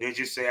let's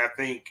just say I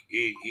think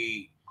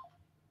he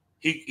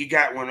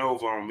got one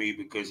over on me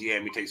because he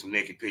had me take some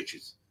naked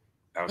pictures.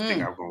 I was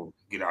thinking I was going to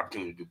get an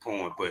opportunity to do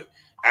porn, but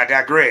I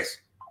digress.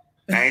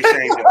 I ain't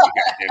ashamed of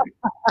it,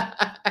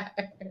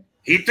 goddammit.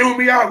 He threw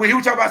me off when he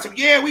was talking about some,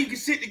 we can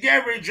sit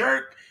together and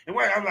jerk. And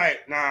what? I'm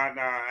like, nah,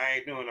 I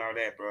ain't doing all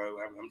that, bro.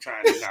 I'm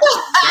trying to knock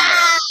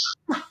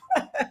it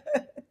down.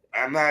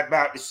 I'm not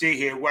about to sit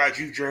here watch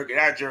you jerk and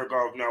I jerk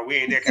off. No, we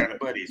ain't that kind of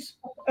buddies.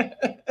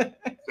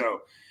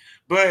 So,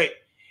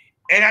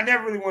 and I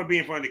never really want to be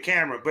in front of the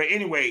camera. But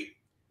anyway,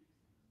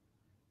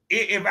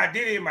 if I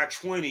did it in my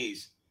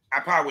 20s, I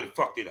probably would have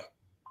fucked it up.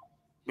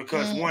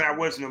 Because one, I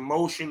wasn't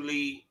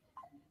emotionally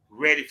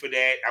ready for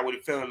that. I would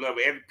have fell in love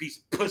with every piece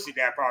of pussy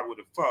that I probably would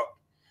have fucked.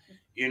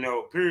 You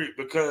know, period.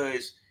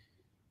 Because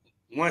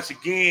once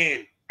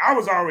again, I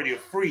was already a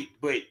freak,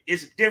 but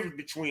it's a difference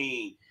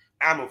between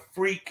I'm a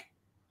freak,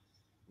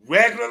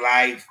 regular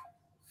life,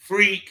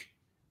 freak,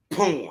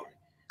 porn.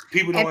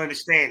 People don't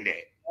understand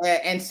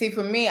that. And see,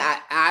 for me,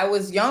 I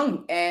was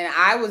young and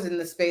I was in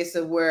the space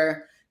of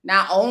where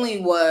not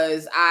only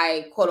was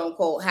I, quote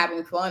unquote,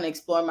 having fun,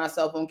 exploring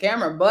myself on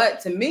camera,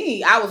 but to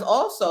me, I was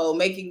also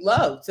making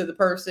love to the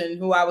person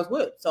who I was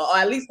with. So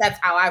at least that's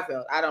how I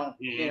felt. I don't,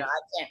 you know,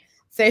 I can't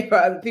say for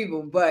other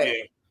people, but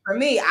for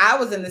me, I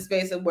was in the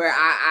space of where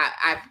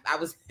I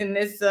was in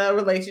this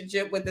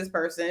relationship with this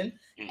person,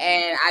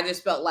 and I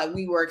just felt like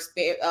we were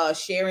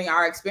sharing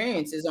our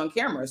experiences on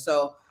camera.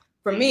 So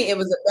for me, it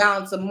was a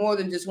balance of more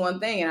than just one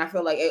thing. And I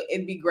feel like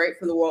it'd be great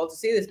for the world to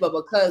see this. But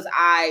because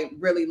I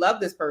really love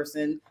this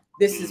person,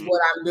 this is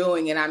what I'm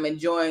doing and I'm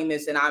enjoying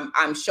this and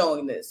I'm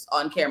showing this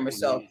on camera.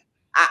 So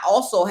I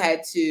also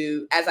had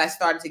to, as I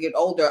started to get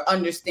older,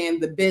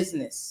 understand the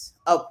business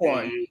of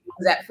porn.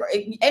 That for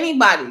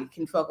anybody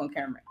can fuck on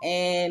camera.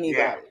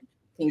 Anybody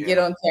can get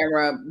on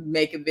camera,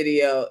 make a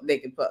video, they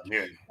can fuck.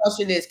 The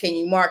question is, can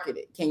you market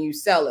it? Can you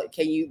sell it?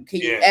 Can you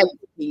edit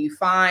it? Can you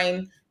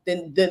find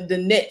the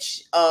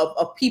niche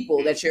of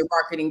people that you're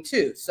marketing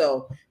to?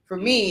 So for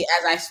me,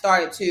 as I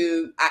started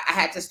to, I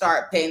had to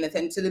start paying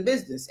attention to the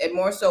business. And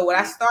more so what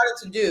I started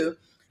to do,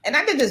 and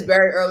I did this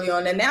very early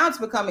on, and now it's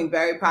becoming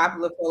very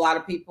popular for a lot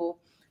of people,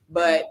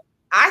 but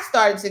I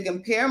started to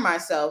compare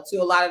myself to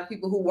a lot of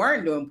people who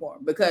weren't doing porn,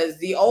 because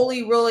the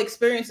only real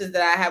experiences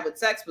that I had with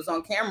sex was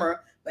on camera,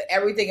 but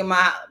everything in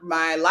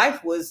my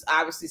life was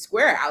obviously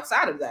square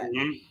outside of that.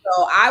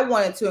 So I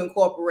wanted to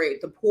incorporate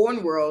the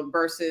porn world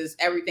versus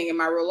everything in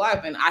my real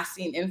life. And I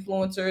seen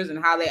influencers and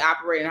how they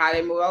operate and how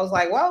they move. I was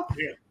like, well,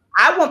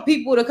 I want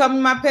people to come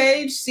to my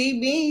page, see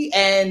me,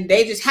 and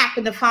they just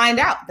happen to find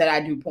out that I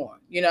do porn,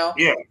 you know?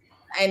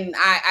 And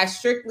I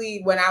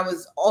strictly, when I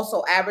was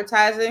also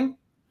advertising,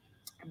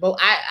 but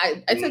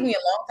it took me a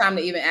long time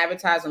to even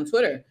advertise on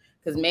Twitter,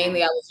 because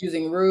mainly I was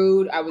using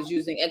Rude, I was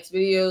using X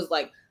videos.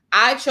 Like,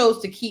 I chose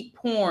to keep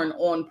porn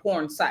on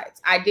porn sites.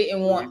 I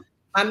didn't want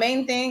my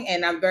main thing,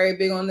 and I'm very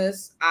big on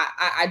this.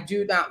 I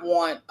do not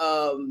want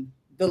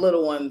the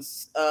little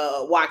ones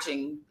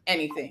watching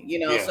anything, you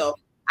know. So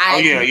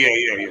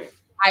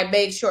I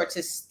made sure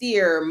to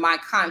steer my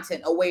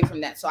content away from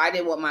that. So I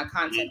didn't want my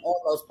content on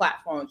those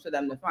platforms for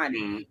them to find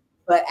it.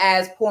 But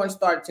as porn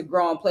started to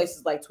grow on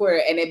places like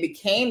Twitter, and it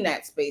became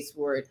that space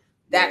for it,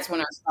 that's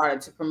when I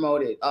started to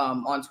promote it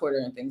on Twitter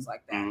and things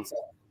like that. So.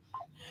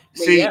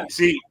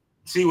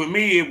 See, with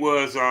me it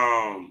was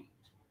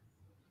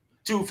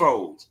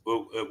twofold.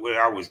 What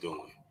I was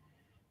doing,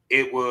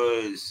 it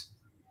was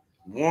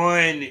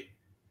one,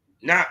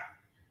 not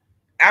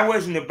I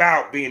wasn't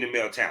about being a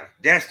male talent.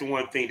 That's the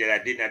one thing that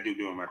I did not do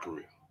during my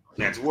career.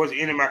 Now, towards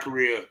the end of my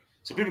career,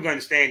 so people can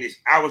understand this,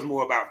 I was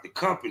more about the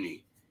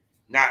company,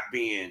 not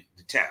being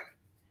the talent.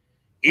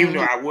 Even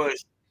though I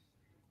was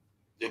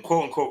the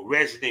quote unquote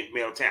resident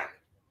male talent.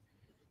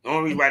 The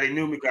only reason why they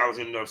knew me because I was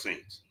in enough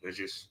scenes. Let's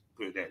just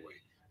put it that way.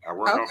 I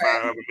worked on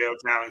 5 other male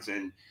talents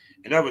and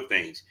other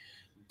things.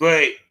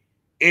 But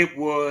it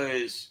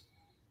was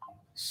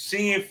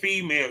seeing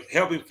females,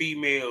 helping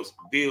females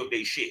build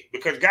their shit.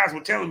 Because guys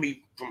were telling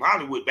me from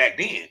Hollywood back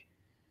then,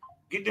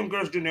 get them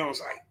girls doing their own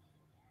site.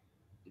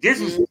 This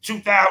was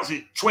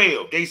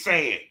 2012. They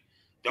saying,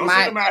 don't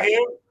send them out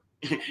here.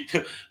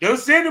 Don't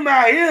send them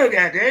out here,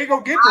 guys. They ain't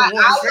gonna get them.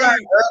 I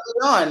learned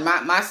early on.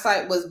 My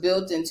site was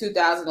built in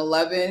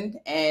 2011,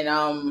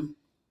 and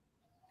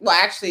well,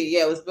 actually,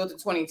 yeah, it was built in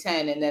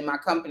 2010, and then my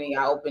company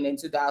I opened in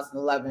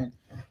 2011.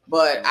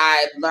 But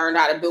I learned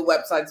how to build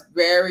websites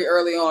very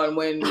early on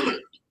when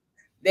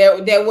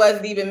there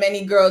wasn't even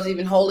many girls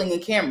even holding a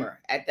camera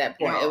at that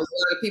point. It was a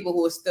lot of people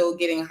who were still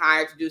getting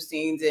hired to do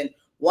scenes. And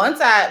once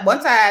I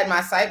had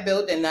my site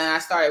built and then I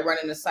started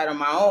running the site on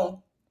my own,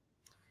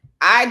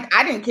 I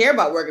didn't care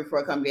about working for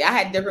a company. I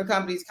had different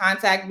companies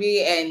contact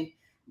me, and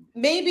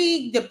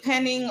maybe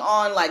depending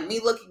on like me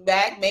looking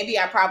back, maybe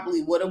I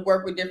probably would have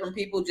worked with different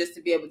people just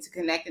to be able to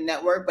connect and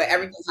network, but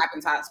everything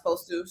happens how it's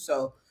supposed to.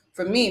 So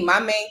for me,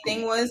 my main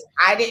thing was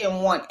I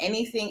didn't want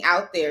anything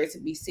out there to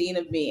be seen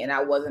of me, and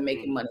I wasn't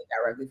making money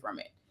directly from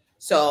it.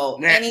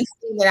 So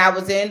anything that I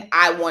was in,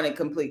 I wanted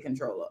complete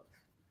control of.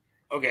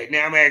 Okay,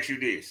 now I'm gonna ask you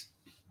this,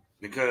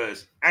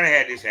 because I done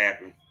had this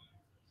happen.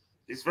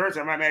 This first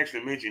time I'm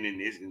actually mentioning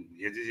this, and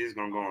this is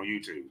gonna go on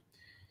YouTube.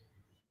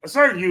 A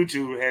certain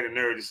YouTuber had a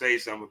nerve to say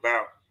something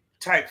about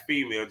type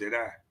female that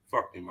I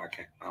fucked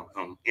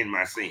in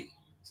my scene.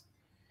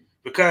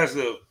 Because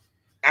of,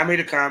 I made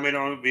a comment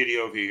on a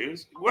video of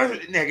his. It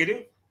wasn't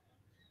negative,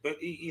 but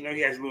he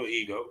has a little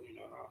ego.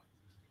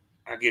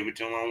 I give it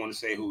to him. I don't want to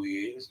say who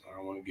he is. I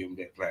don't want to give him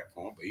that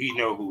platform, but he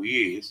know who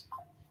he is,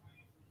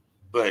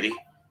 buddy.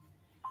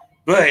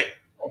 But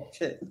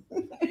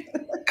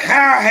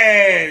how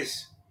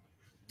has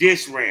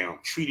this realm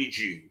treated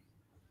you,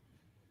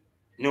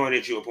 knowing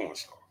that you're a porn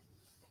star?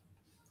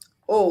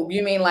 Oh,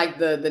 you mean like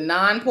the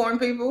non-porn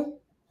people?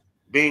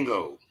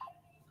 Bingo.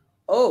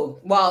 Oh,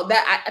 well,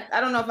 that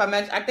I don't know if I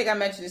mentioned. I think I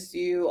mentioned this to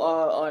you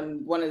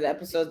on one of the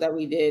episodes that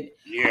we did.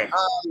 Yeah.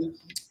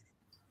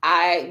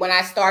 When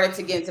I started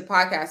to get into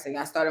podcasting,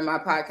 I started my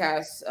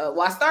podcast.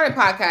 I started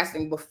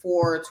podcasting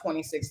before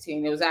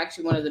 2016. It was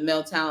actually one of the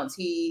male talents.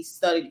 He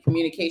studied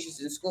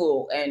communications in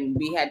school, and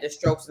we had the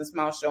Strokes and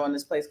Smiles show on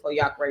this place called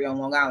Yacht Radio on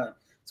Long Island.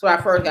 So I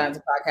first got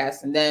into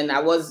podcasting. Then I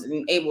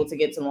wasn't able to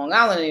get to Long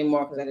Island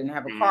anymore because I didn't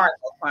have a car at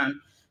that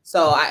time.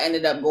 So I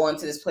ended up going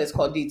to this place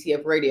called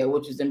DTF Radio,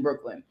 which is in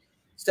Brooklyn.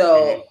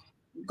 So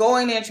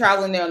going there,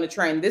 traveling there on the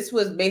train, this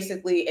was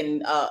basically,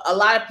 and a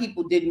lot of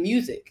people did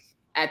music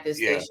at this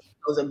station.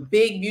 It was a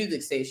big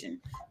music station.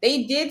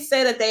 They did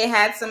say that they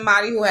had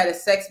somebody who had a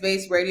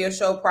sex-based radio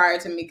show prior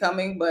to me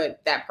coming,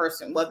 but that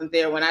person wasn't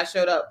there when I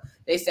showed up.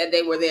 They said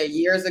they were there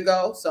years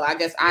ago. So I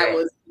guess I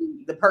was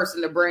the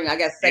person to bring, I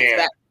guess, sex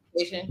back to the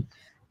station.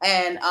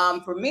 And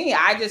for me,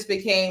 I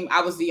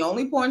was the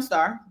only porn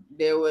star.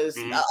 There was,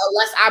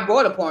 unless I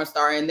brought a porn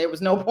star and there was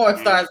no porn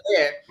stars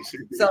there.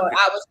 So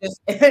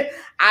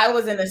I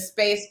was in a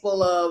space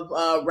full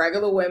of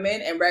regular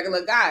women and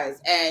regular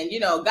guys. And,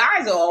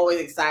 guys are always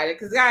excited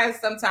because guys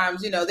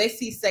sometimes, they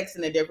see sex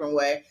in a different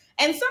way.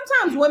 And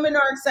sometimes women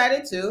are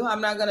excited too. I'm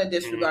not going to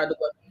disregard the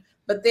women.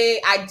 But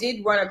I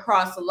did run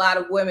across a lot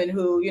of women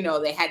who,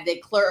 they had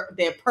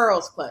their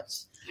pearls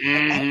clutched.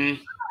 Like,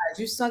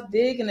 you suck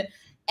dick.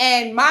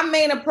 And my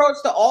main approach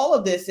to all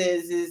of this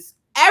is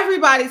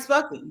everybody's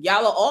fucking.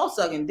 Y'all are all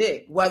sucking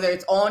dick, whether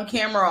it's on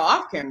camera or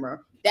off camera.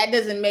 That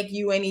doesn't make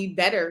you any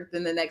better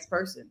than the next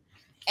person.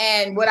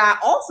 And what I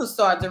also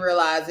started to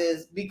realize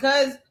is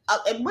because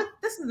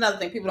this is another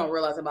thing people don't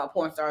realize about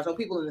porn stars or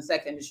people in the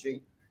sex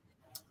industry.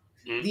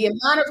 The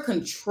amount of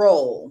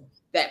control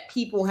that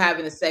people have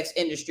in the sex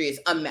industry is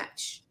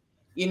unmatched.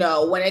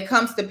 When it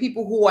comes to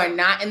people who are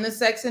not in the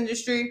sex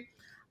industry,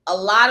 a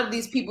lot of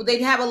these people,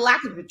 they have a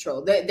lack of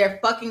control. They're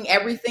fucking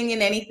everything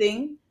and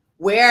anything,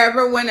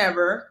 wherever,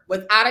 whenever,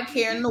 without a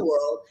care in the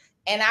world.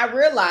 And I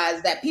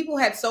realized that people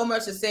had so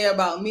much to say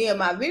about me and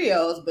my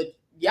videos, but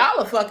y'all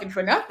are fucking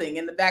for nothing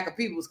in the back of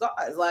people's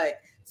cars. Like,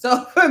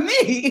 so for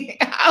me,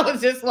 I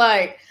was just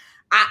like,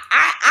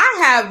 I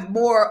have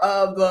more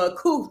of a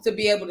coup to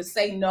be able to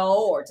say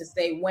no or to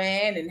say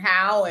when and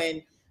how,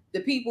 and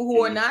the people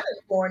who are not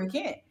in porn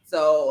can't.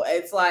 So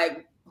it's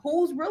like,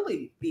 who's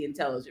really the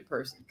intelligent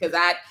person? Because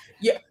I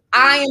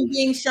am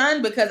being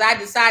shunned because I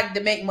decided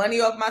to make money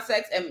off my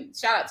sex. And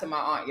shout out to my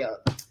aunt,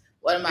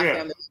 one of my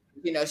family.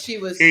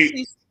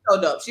 She's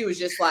so dope. She was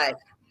just like,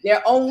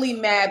 they're only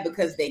mad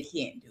because they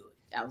can't do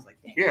it. I was like,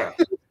 damn. Yeah.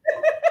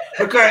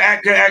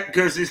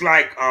 because it's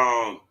like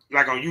on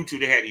YouTube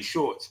they had these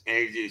shorts and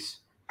it just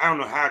I don't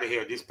know how the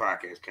hell this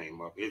podcast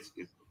came up. It's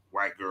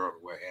white girl or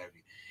what have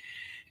you,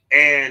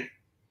 and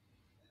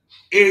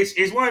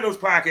it's one of those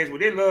podcasts where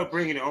they love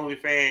bringing the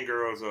OnlyFans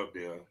girls up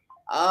there.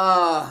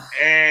 Oh,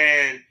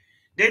 and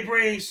they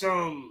bring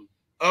some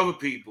other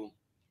people,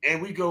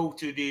 and we go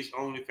to this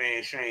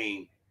OnlyFans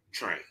shame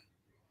train.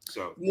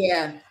 So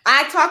yeah,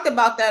 I talked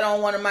about that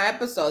on one of my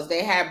episodes.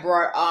 They had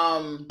brought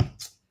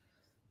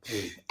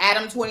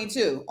Adam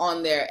 22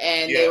 on there,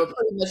 and they were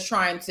pretty much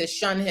trying to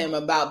shun him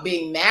about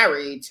being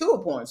married to a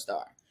porn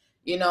star.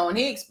 You know, and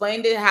he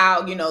explained it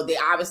how, you know, they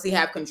obviously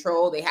have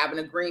control, they have an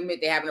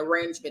agreement, they have an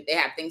arrangement, they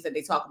have things that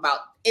they talk about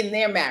in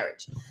their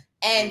marriage.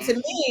 And to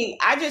me,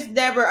 I just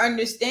never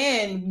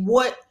understand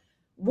what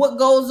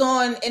goes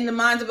on in the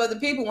minds of other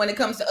people when it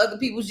comes to other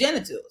people's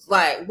genitals.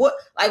 Like what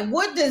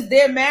does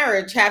their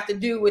marriage have to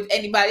do with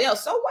anybody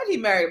else? So what, he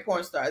married a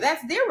porn star?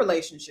 That's their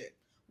relationship.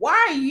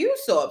 Why are you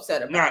so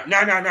upset about it? No.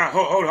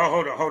 Hold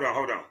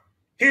on.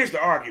 Here's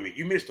the argument.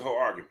 You missed the whole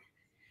argument.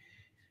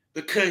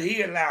 Because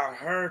he allowed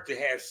her to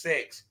have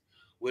sex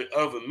with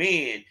other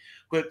men,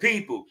 but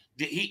people,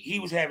 he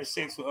was having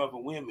sex with other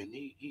women.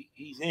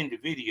 He's in the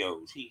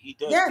videos. He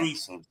does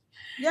threesomes.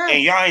 Yes.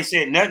 And y'all ain't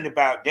said nothing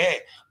about that.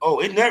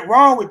 Oh, ain't nothing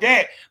wrong with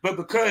that. But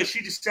because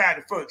she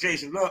decided to fuck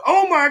Jason Love,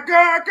 oh my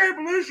God, I can't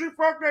believe she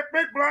fucked that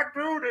big black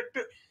dude.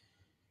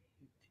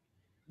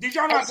 Did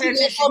y'all not pay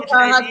attention to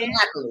her husband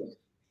happily?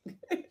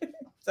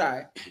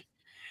 Sorry.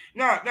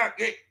 No.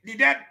 Did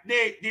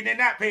they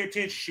not pay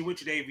attention? She went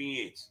to the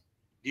AVNs.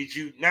 Did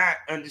you not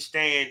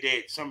understand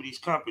that some of these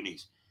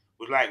companies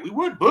was like, we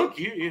would book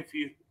you if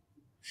you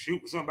shoot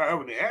with somebody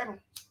over the Adam?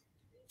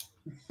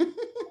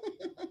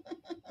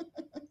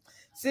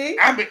 See?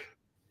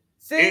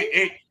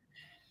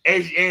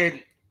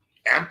 And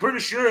I'm pretty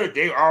sure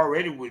they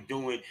already were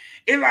doing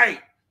it.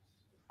 Like,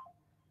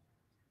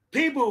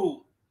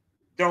 people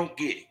don't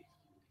get it.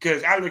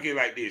 Because I look at it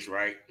like this,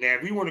 right? Now,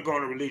 if we want to go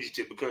on a religious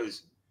tip,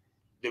 because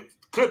the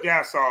clip that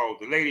I saw,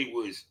 the lady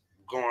was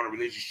going on a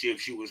religious tip.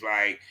 She was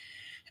like,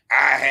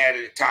 I had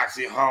a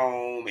toxic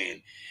home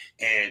and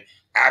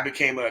I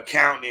became an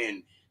accountant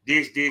and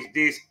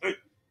this.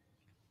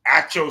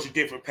 I chose a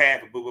different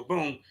path, boom,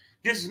 boom.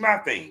 This is my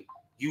thing.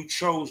 You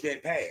chose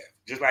that path.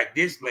 Just like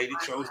this lady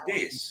chose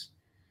this.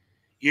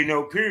 You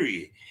know,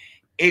 period.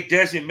 It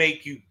doesn't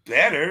make you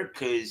better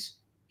because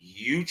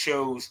you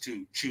chose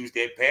to choose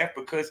that path,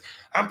 because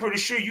I'm pretty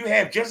sure you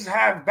have just as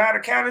high a body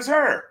count as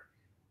her,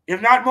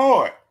 if not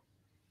more.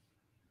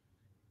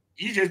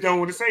 You just don't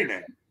want to say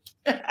that.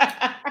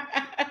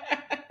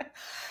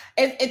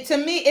 To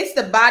me, it's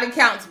the body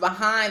counts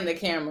behind the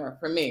camera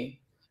for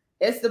me.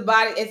 It's the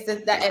body,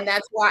 and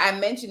that's why I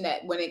mentioned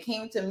that when it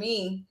came to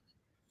me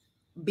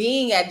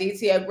being at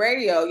DTF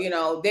Radio, you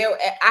know,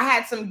 I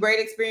had some great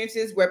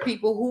experiences where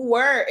people who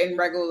were in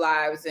regular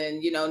lives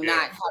and, you know,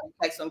 not having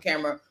sex on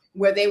camera,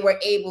 where they were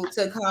able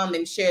to come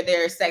and share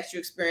their sexual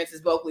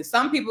experiences vocally.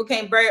 Some people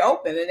came very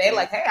open and they're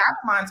like, hey, I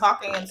don't mind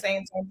talking and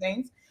saying some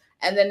things.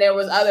 And then there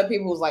was other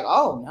people who was like,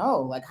 oh no,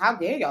 like how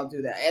dare y'all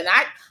do that? And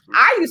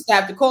I used to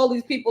have to call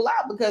these people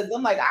out because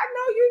I'm like, I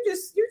know you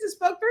just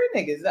fucked 3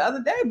 niggas the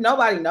other day.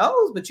 Nobody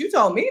knows, but you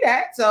told me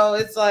that. So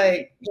it's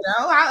like, you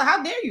know,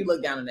 how dare you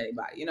look down on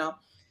anybody, you know?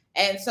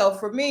 And so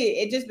for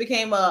me, it just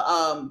became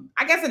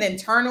I guess an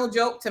internal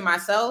joke to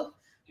myself,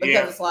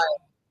 because it's like,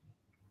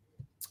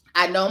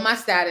 I know my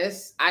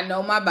status. I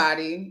know my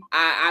body.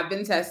 I've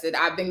been tested.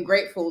 I've been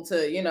grateful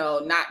to, you know,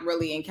 not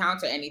really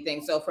encounter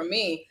anything. So for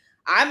me,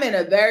 I'm in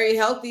a very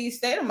healthy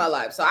state of my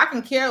life. So I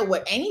can care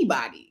what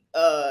anybody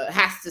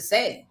has to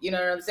say. You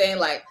know what I'm saying?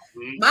 Like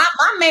my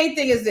main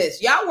thing is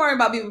this. Y'all worrying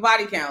about people's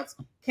body counts.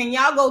 Can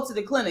y'all go to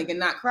the clinic and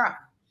not cry?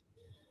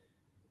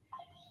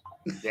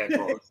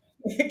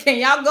 Can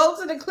y'all go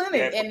to the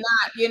clinic and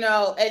not, you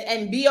know,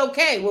 and be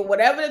okay with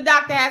whatever the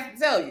doctor has to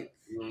tell you?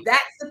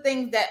 That's the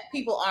things that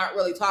people aren't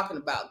really talking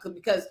about,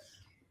 because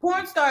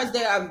porn stars,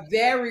 they are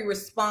very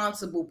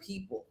responsible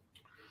people,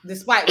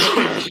 despite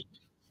what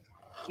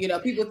you know,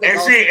 people think.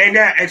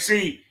 And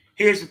see,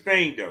 here's the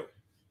thing though,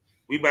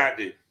 we about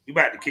to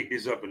kick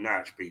this up a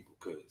notch, people,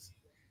 because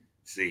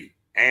see,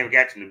 I haven't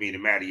got to the mean the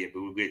matter yet,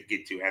 but we'll get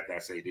to after I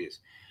say this.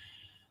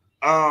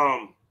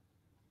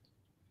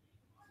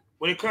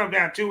 When it comes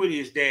down to it,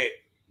 is that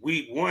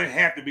we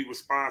have to be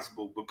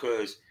responsible,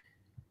 because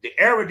the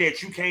era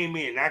that you came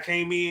in and I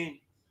came in,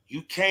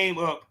 you came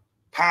up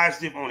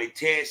positive on a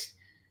test,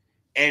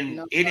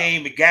 and it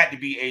ain't even got to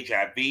be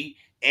HIV,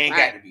 ain't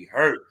got to be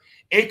hurt.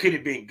 It could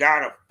have been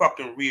God or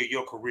fucking real.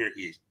 Your career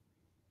is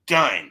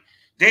done.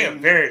 They are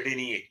very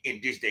lenient in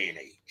this day and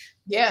age.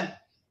 Yeah.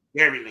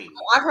 Very lenient.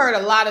 I've heard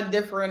a lot of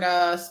different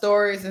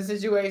stories and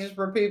situations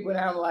for people, and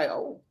I'm like,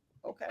 oh,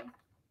 okay.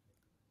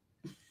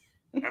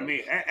 I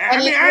mean,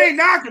 I ain't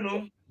knocking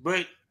them,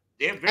 but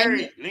they're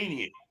very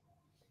lenient.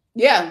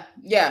 Yeah.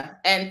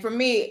 And for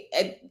me,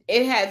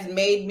 it has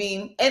made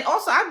me, and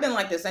also I've been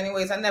like this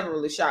anyways. I never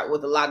really shot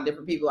with a lot of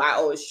different people. I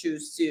always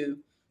choose to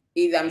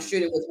Either I'm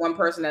shooting with one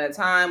person at a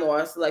time or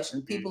a selection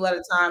of people at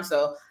a time.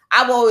 So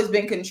I've always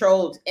been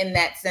controlled in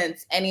that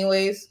sense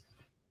anyways.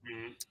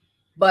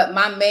 But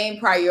my main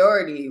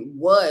priority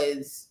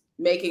was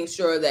making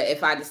sure that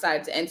if I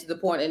decided to enter the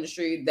porn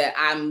industry, that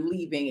I'm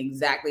leaving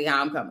exactly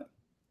how I'm coming.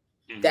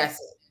 That's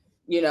it,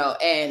 you know.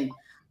 And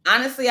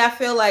honestly, I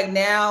feel like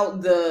now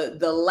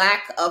the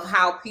lack of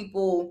how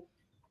people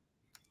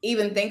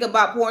even think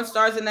about porn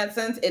stars in that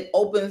sense, it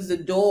opens the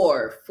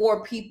door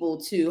for people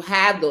to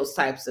have those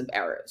types of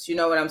errors. You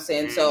know what I'm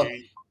saying? So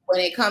when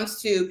it comes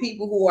to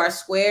people who are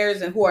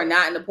squares and who are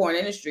not in the porn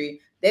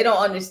industry, they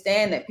don't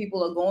understand that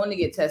people are going to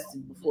get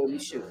tested before we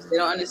shoot. They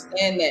don't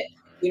understand that,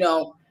 you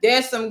know,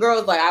 there's some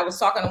girls, like I was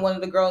talking to one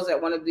of the girls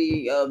at one of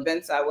the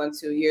events I went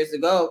to years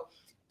ago,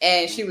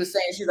 and she was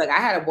saying, she's like, I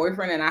had a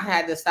boyfriend and I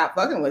had to stop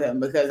fucking with him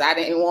because I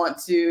didn't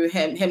want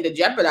him to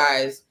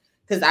jeopardize,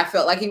 because I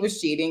felt like he was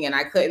cheating and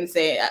I couldn't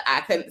say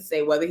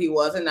whether he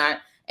was or not.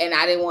 And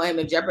I didn't want him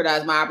to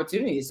jeopardize my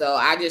opportunity. So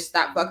I just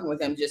stopped fucking with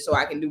him just so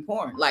I can do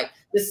porn. Like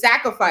the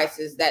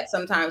sacrifices that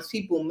sometimes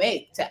people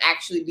make to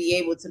actually be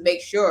able to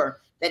make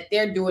sure that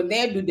they're doing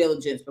their due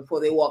diligence before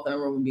they walk in a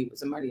room and be with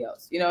somebody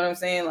else. You know what I'm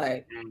saying?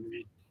 Like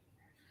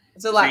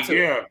it's a lot to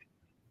it.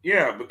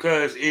 Yeah,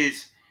 because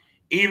it's,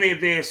 even if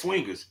they're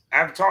swingers,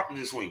 I've talked to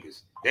the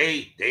swingers.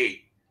 They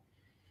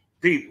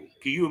people,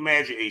 can you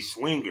imagine a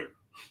swinger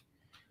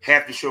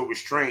have to show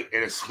restraint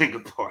at a swinger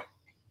party?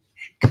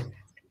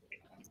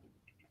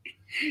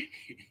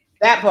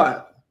 That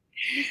part.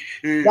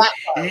 Yeah,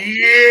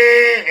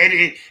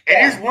 and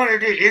it's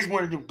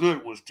one of the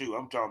good ones too.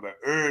 I'm talking about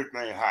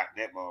everything hot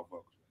in that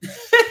motherfucker.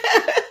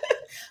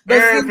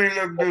 Everything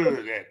look good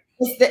at it.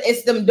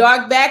 It's them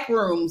dark back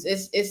rooms.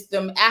 It's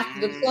them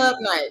after the club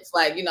nights.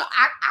 Like, you know,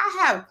 I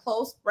have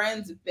close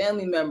friends and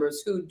family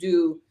members who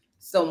do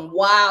some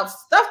wild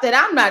stuff that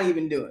I'm not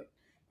even doing.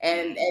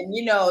 And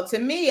you know, to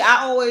me,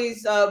 I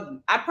always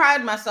I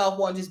pride myself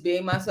on just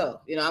being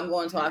myself. You know, I'm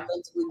going to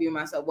authentically be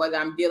myself, whether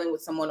I'm dealing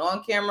with someone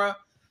on camera,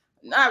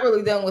 not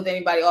really dealing with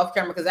anybody off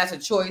camera, because that's a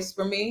choice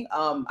for me.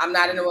 I'm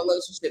not in a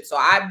relationship, so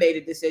I made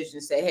a decision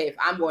to say, hey, if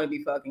I'm going to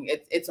be fucking,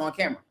 it's on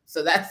camera.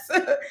 So that's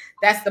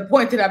that's the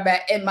point that I'm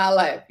at in my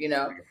life, you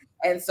know.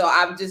 And so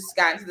I've just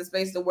gotten to the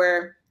space to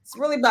where it's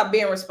really about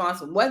being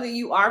responsible, whether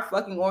you are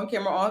fucking on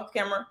camera or off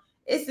camera.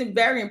 It's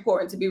very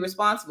important to be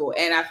responsible.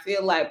 And I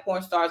feel like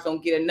porn stars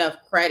don't get enough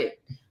credit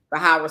for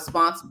how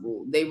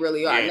responsible they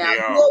really are. Now,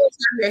 you always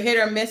have your hit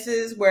or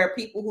misses where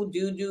people who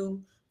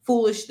do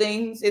foolish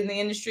things in the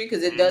industry,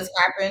 because it does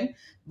happen.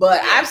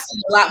 But I've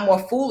seen a lot more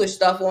foolish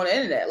stuff on the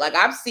internet. Like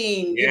I've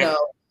seen, you know,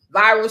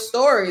 viral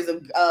stories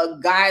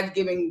of guys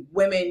giving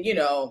women, you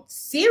know,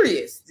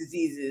 serious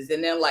diseases,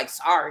 and they're like,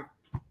 sorry.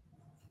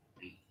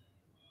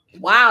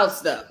 Wild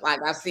stuff like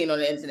I've seen on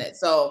the internet.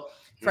 So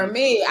for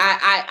me,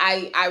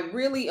 I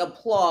really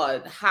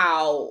applaud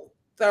how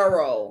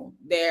thorough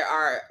they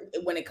are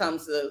when it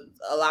comes to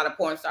a lot of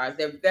porn stars.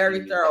 They're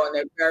very thorough and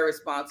they're very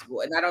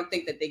responsible. And I don't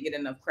think that they get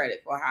enough credit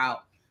for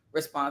how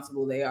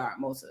responsible they are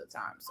most of the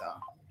time. So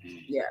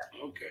yeah.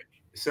 Okay.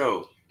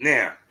 So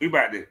now we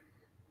about to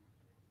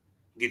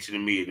get to the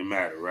meat of the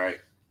matter,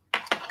 right?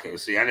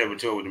 Because see, I never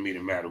told what the meat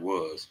of the matter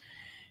was,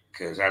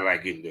 because I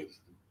like getting the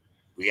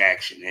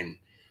reaction. And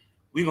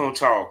we're gonna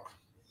talk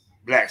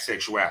Black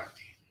sexuality.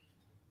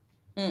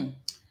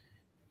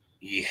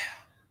 Yeah,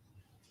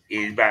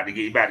 it's about to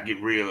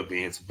get real up in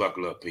here. So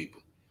buckle up,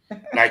 people.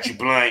 Light your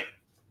blunt.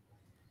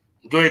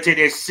 Go ahead and take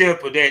that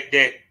sip of that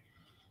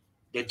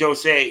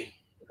dose. You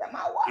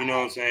know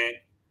what I'm saying?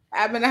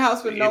 I'm in the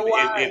house with no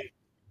wine.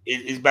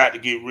 It's about to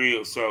get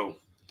real. So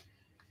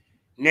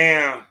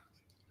now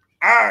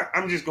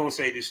I'm just gonna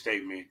say this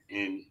statement,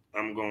 and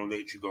I'm gonna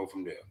let you go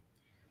from there.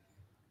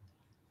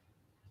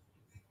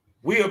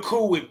 We are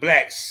cool with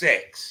black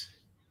sex,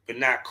 but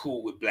not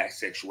cool with black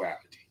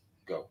sexuality.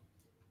 Go.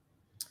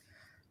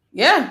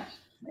 Yeah,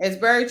 it's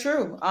very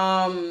true.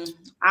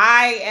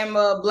 I am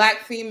a black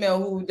female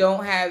who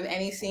don't have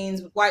any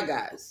scenes with white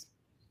guys.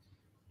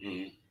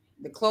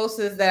 The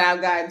closest that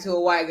I've gotten to a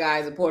white guy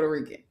is a Puerto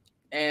Rican,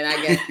 and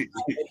I guess they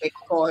can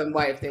call him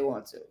white if they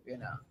want to. You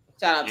know,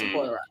 shout out to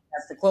Puerto Rico.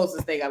 That's the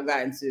closest thing I've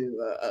gotten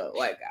to a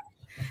white guy.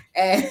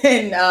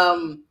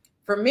 And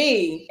for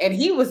me, and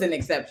he was an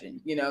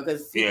exception, you know,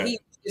 because he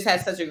just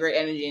has such a great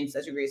energy and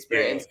such a great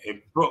spirit. Yeah.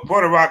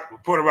 Puerto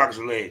Rico's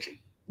a legend.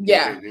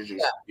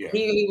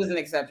 He was an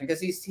exception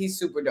because he's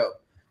super dope.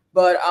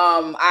 But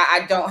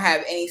I don't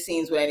have any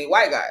scenes with any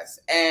white guys,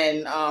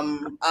 and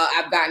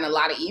I've gotten a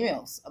lot of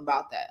emails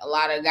about that. A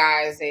lot of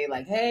guys say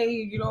like, "Hey,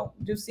 you don't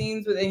do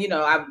scenes with," and you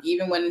know, I've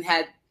even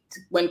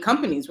when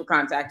companies were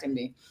contacting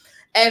me.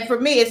 And for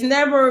me, it's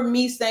never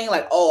me saying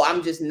like, "Oh,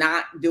 I'm just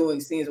not doing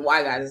scenes with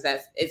white guys."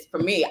 It's for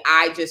me.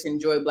 I just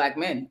enjoy black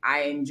men.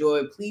 I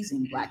enjoy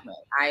pleasing black men.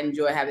 I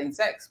enjoy having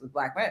sex with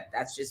black men.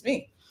 That's just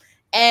me.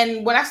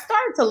 And when I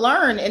started to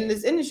learn in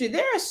this industry,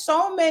 there are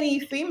so many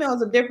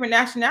females of different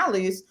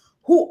nationalities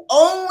who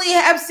only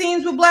have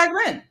scenes with black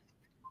men.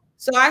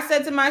 So I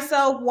said to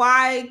myself,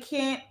 why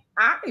can't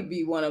I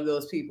be one of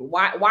those people?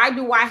 Why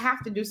do I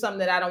have to do something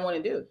that I don't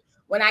want to do?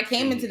 When I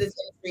came into this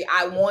industry,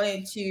 I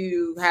wanted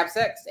to have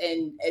sex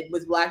and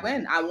with black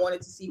men. I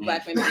wanted to see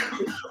black men.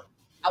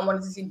 I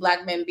wanted to see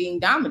black men being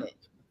dominant.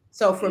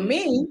 So for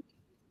me,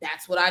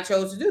 that's what I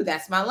chose to do.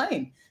 That's my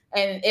lane.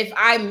 And if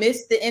I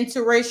miss the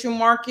interracial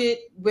market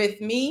with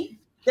me,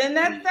 then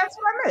that's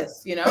what I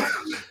miss. You know,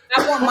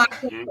 I want my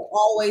to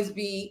always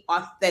be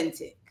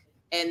authentic,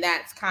 and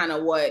that's kind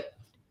of what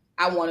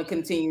I want to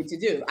continue to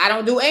do. I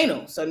don't do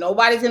anal, so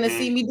nobody's gonna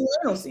see me do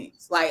anal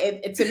scenes.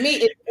 Like to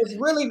me, it's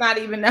really not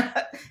even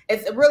that.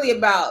 It's really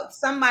about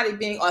somebody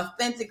being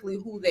authentically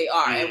who they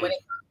are. And when it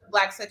comes to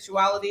Black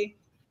sexuality,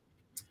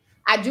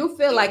 I do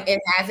feel like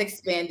it has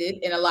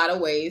expanded in a lot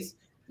of ways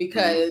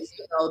because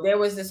you know there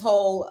was this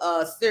whole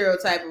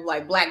stereotype of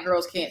like black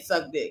girls can't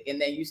suck dick, and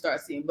then you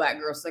start seeing black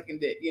girls sucking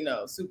dick, you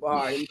know, super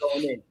hard and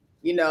going in,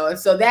 you know, and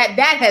so that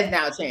has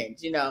now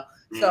changed, you know.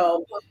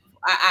 So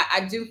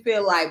I do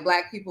feel like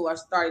black people are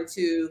starting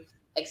to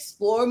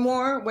explore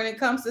more when it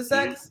comes to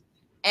sex.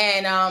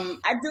 And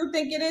I do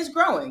think it is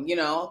growing, you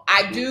know.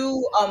 I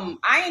do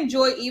I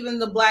enjoy even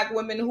the black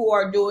women who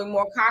are doing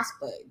more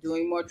cosplay,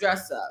 doing more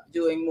dress up,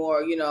 doing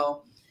more, you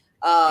know,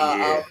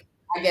 I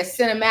guess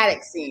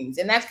cinematic scenes.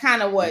 And that's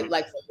kind of what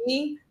like for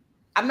me,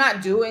 I'm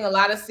not doing a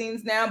lot of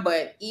scenes now,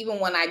 but even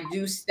when I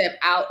do step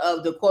out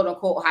of the quote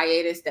unquote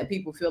hiatus that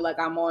people feel like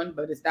I'm on,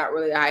 but it's not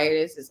really a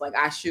hiatus. It's like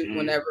I shoot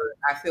whenever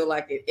I feel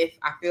like it. If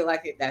I feel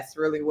like it, that's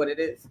really what it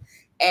is.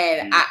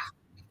 And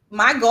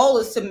my goal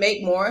is to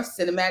make more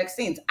cinematic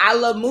scenes. I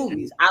love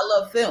movies. I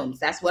love films.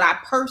 That's what I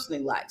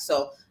personally like.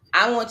 So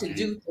I want to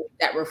do things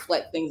that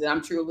reflect things that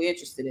I'm truly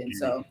interested in.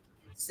 So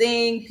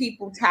seeing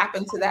people tap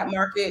into that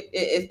market,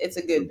 it's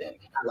a good thing.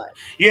 I like.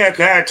 Yeah,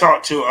 because I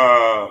talked to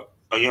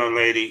a young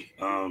lady,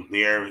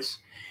 Liaris,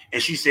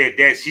 and she said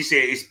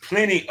it's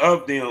plenty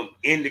of them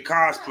in the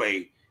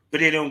cosplay, but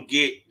they don't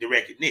get the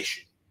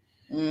recognition.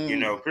 You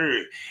know,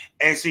 period.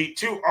 And see,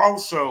 too,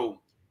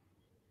 also,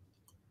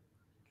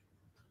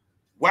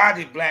 why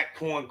did black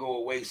porn go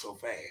away so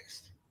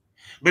fast?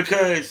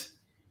 Because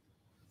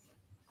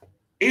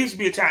it used to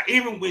be a time,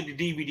 even with the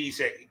DVD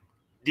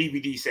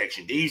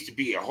section, there used to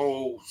be a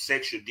whole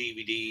section of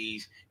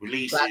DVDs,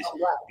 releases,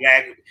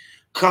 black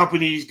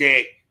companies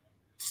that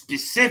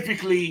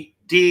specifically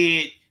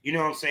did, you know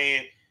what I'm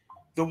saying?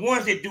 The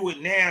ones that do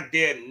it now,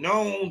 they're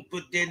known,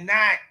 but they're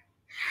not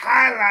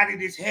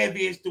highlighted as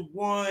heavy as the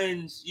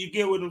ones, you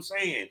get what I'm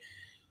saying?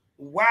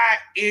 Why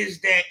is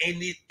that,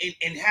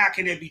 and how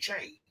can that be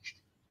changed?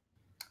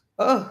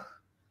 Oh,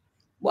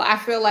 well, I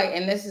feel like,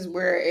 and this is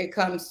where it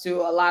comes to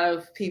a lot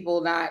of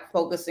people not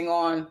focusing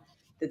on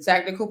the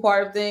technical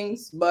part of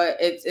things, but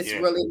it's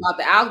really about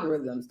the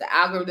algorithms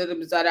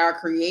that are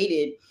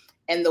created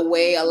and the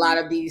way a lot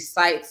of these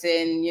sites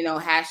and, you know,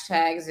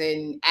 hashtags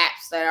and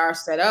apps that are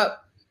set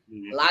up.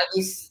 A lot of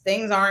these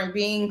things aren't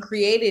being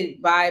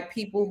created by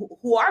people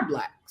who are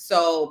black.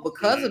 So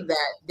because of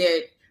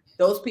that,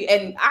 those people,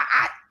 and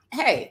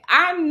hey,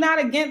 I'm not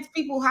against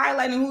people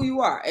highlighting who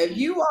you are. If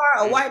you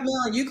are a white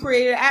male and you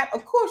created an app,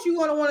 of course you're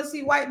gonna want to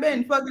see white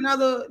men fucking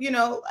other, you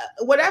know,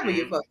 whatever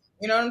you're fucking.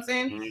 You know what I'm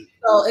saying?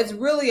 So it's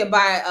really a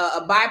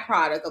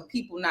byproduct of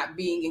people not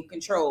being in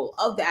control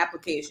of the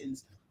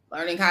applications,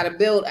 learning how to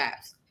build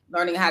apps,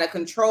 learning how to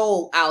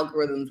control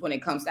algorithms when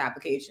it comes to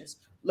applications,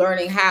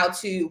 learning how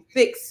to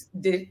fix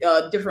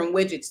different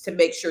widgets to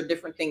make sure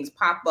different things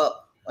pop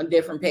up on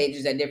different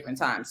pages at different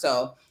times.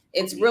 So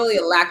it's really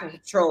a lack of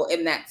control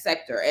in that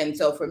sector. And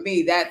so for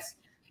me, that's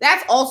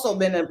also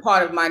been a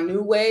part of my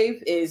new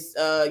wave is,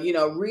 you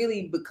know,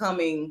 really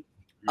becoming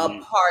a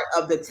part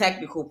of the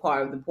technical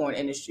part of the porn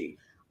industry,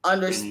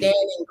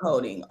 understanding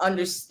coding,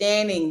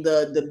 understanding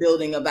the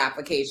building of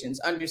applications,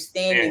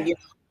 understanding you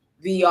know,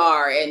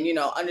 VR, and, you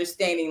know,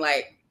 understanding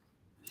like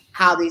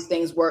how these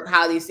things work,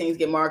 how these things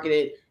get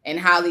marketed, and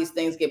how these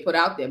things get put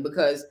out there.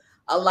 Because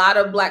a lot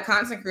of black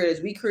content creators,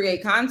 we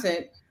create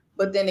content,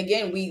 but then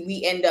again,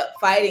 we end up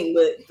fighting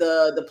with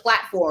the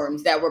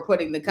platforms that we're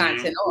putting the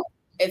content on.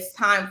 It's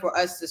time for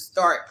us to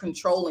start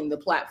controlling the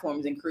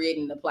platforms and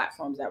creating the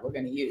platforms that we're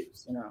going to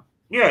use, you know?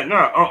 Yeah,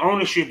 no,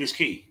 ownership is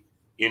key,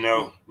 you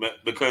know,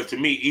 because to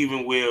me,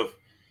 even with,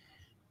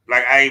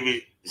 like I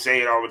even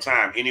say it all the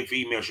time, any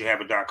female should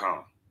have a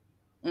 .com.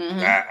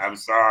 I'm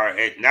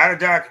sorry,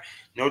 not a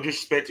no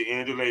disrespect to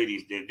any of the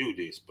ladies that do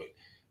this, but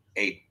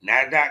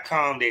not a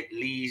 .com that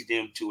leads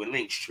them to a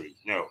links tree.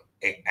 No,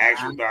 an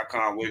actual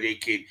 .com where they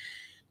can,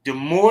 the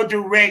more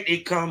direct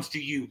it comes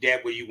to you,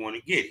 that way you want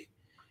to get it.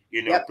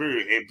 You know,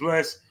 period. And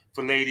plus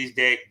for ladies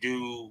that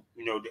do,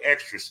 you know, the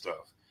extra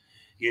stuff,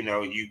 you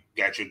know, you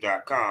got your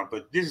 .com.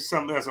 But this is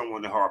something else I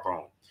want to harp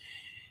on.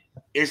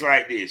 It's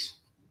like this.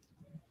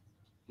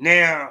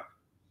 Now,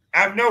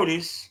 I've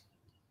noticed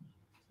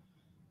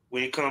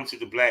when it comes to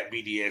the black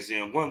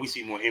BDSM, one, we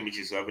see more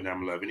images of it, and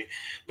I'm loving it.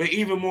 But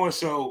even more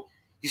so,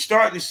 you're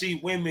starting to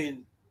see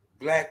women,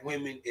 black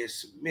women, as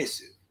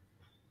submissive.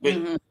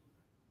 But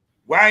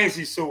why is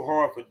it so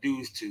hard for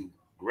dudes to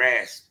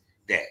grasp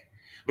that?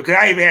 Because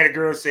I even had a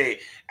girl say,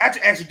 I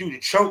asked a dude to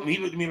choke me.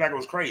 He looked at me like I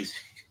was crazy.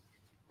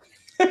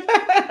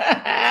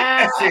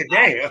 I said,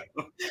 damn.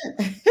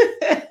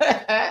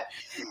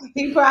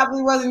 He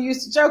probably wasn't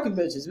used to choking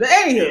bitches, but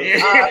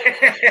anywho,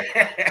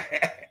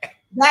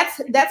 that's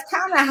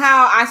kind of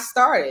how I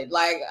started.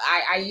 Like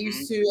I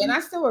used to, and I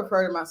still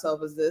refer to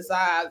myself as this.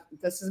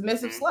 The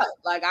submissive slut.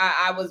 Like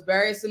I was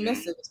very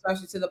submissive,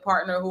 especially to the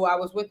partner who I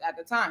was with at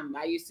the time.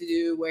 I used to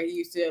do where he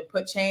used to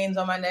put chains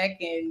on my neck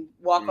and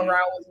walk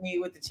around with me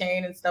with the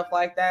chain and stuff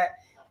like that.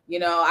 You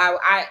know,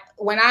 I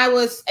when I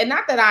was, and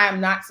not that I am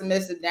not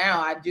submissive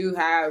now, I do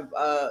have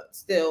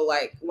still,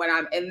 like, when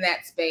I'm in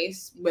that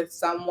space with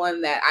someone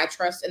that I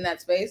trust in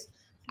that space,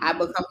 I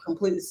become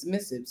completely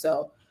submissive.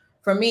 So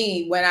for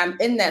me, when I'm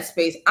in that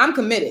space, I'm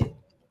committed.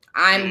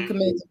 I'm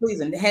committed to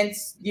pleasing.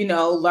 Hence, you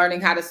know,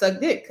 learning how to suck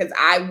dick, because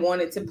I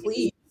wanted to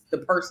please the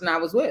person I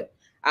was with.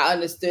 I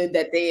understood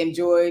that they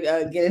enjoyed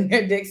getting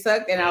their dick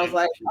sucked, and I was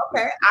like,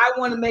 okay, I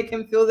want to make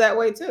him feel that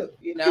way too,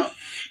 you know?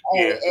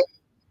 Yeah.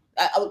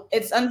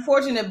 It's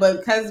unfortunate, but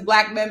because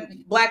black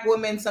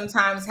women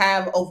sometimes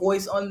have a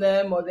voice on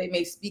them, or they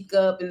may speak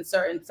up in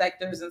certain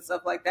sectors and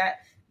stuff like that,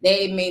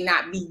 they may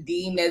not be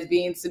deemed as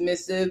being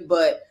submissive.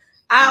 But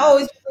I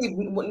always believe,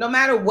 no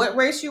matter what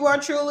race you are,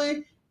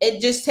 truly,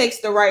 it just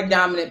takes the right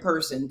dominant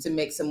person to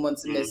make someone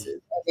submissive.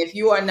 If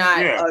you are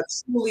not a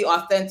truly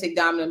authentic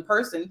dominant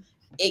person,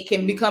 it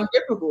can become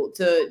difficult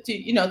to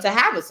you know, to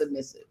have a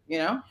submissive, you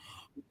know?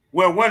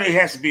 Well, one, it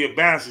has to be a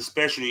balance,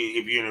 especially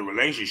if you're in a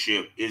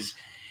relationship.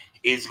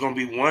 It's going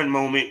to be one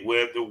moment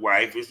where the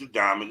wife is the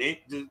dominant,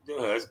 the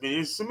husband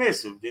is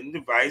submissive, then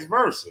the vice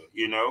versa.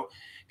 You know,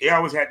 it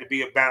always had to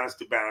be a balance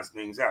to balance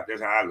things out.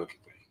 That's how I look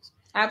at things.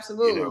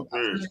 Absolutely. You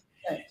know,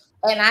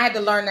 and I had to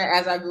learn that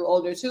as I grew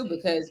older too,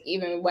 because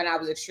even when I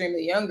was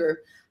extremely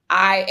younger,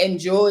 I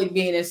enjoyed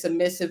being in a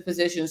submissive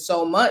position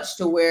so much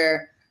to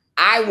where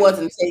I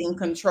wasn't taking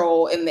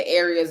control in the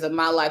areas of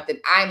my life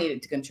that I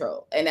needed to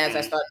control. And as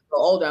I started to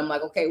grow older, I'm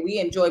like, okay, we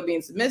enjoy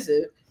being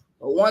submissive.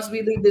 But once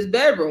we leave this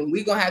bedroom,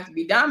 we're going to have to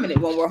be dominant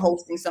when we're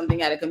hosting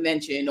something at a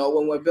convention, or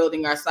when we're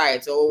building our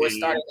sites, or we're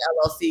starting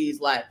LLCs.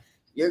 Like,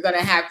 you're going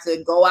to have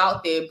to go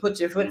out there and put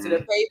your foot to the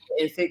pavement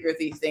and figure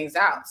these things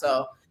out.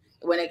 So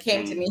when it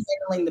came to me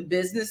handling the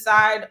business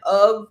side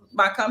of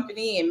my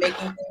company and making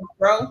things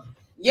grow,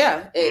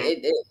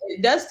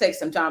 it does take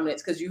some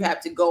dominance, because you have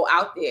to go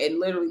out there and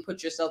literally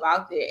put yourself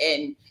out there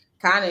and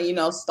kind of, you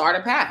know, start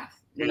a path,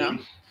 you know?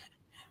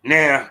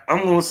 Now,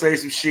 I'm going to say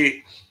some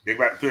shit that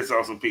about to piss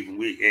off some people.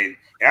 And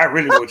I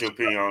really want your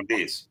opinion on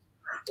this.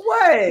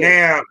 What?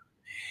 Now,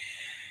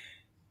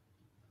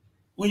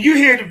 when you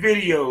hear the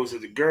videos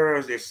of the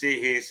girls that sit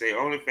here and say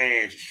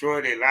OnlyFans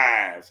destroy their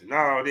lives and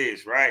all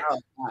this, right?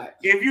 Oh,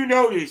 if you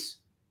notice,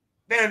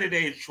 they're under the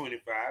age of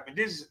 25, and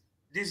this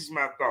is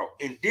my thought.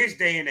 In this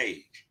day and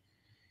age,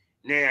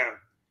 now,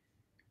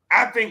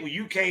 I think when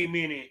you came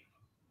in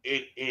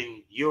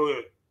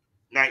your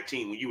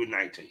 19, when you were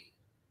 19,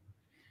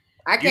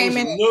 I came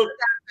in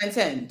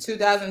 2010.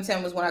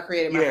 2010 was when I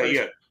created my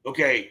first.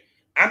 Okay.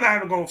 I'm not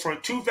even going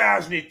from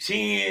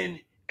 2010,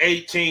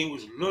 18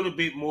 was a little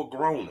bit more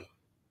grown up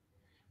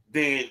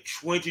than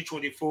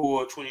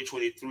 2024,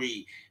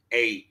 2023,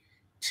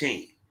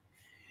 18.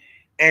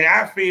 And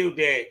I feel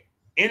that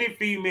any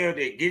female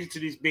that gets into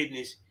this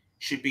business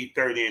should be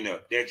 30 and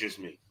up. That's just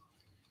me.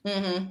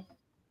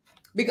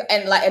 Because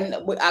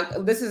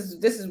this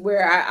is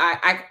where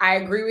I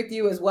agree with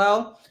you as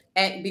well.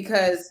 And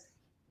because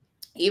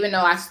even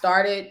though I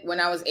started when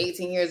I was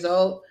 18 years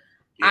old,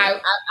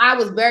 I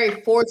was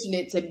very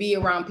fortunate to be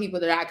around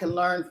people that I can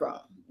learn from,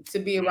 to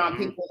be around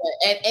people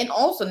that, and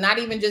also not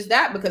even just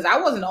that, because I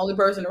wasn't the only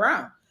person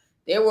around.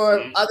 There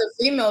were other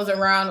females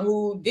around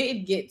who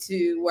did get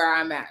to where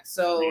I'm at.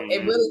 So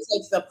it really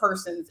takes a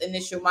person's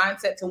initial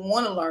mindset to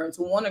want to learn,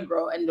 to want to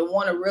grow, and to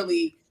want to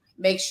really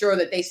make sure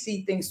that they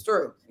see things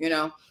through, you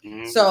know?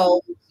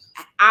 So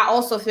I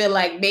also feel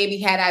like maybe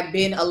had I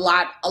been a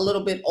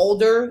little bit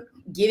older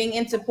getting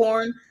into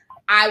porn,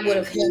 I would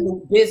have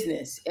handled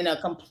business in a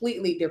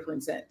completely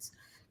different sense.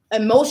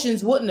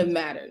 Emotions wouldn't have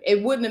mattered.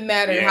 It wouldn't have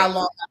mattered how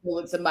long I've been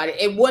with somebody.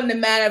 It wouldn't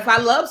have mattered if I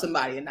loved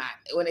somebody or not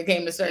when it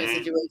came to certain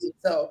situations.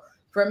 So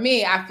for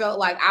me, I felt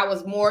like I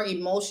was more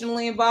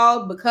emotionally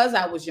involved because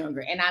I was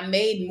younger, and I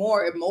made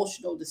more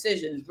emotional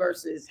decisions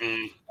versus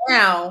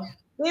now.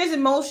 There's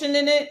emotion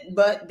in it,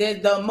 but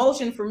the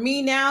emotion for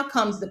me now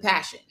comes the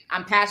passion.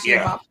 I'm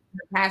passionate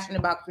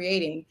about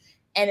creating,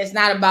 and it's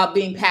not about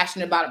being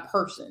passionate about a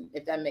person,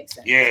 if that makes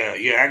sense. Yeah,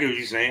 I get what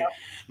you're saying.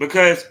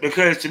 Because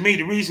to me,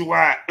 the reason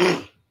why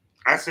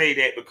I say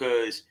that,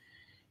 because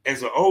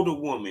as an older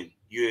woman,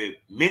 you're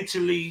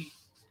mentally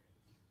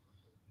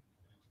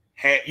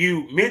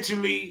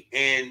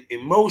and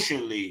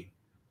emotionally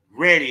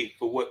ready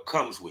for what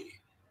comes with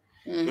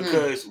it.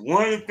 Because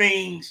one of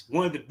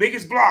the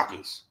biggest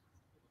blockers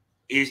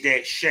is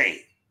that shame.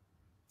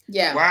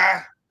 Yeah.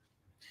 Why?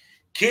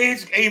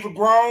 Kids either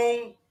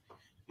grown,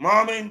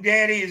 mama and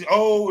daddy is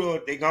old, or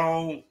they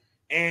gone,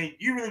 and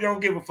you really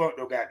don't give a fuck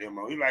no goddamn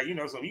more. You're like, you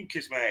know something, you can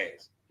kiss my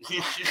ass.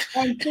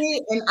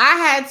 And I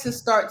had to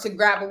start to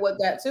grapple with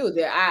that too.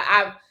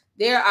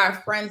 There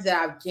are friends that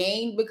I've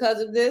gained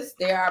because of this.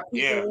 There are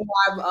people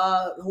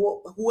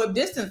who have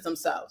distanced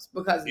themselves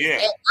because of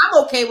this. And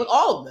I'm okay with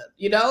all of them,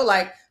 you know,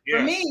 like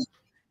for me.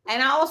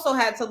 And I also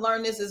had to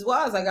learn this as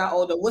well as I got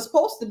older. What's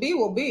supposed to be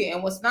will be,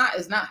 and what's not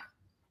is not.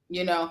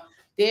 You know,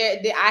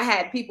 I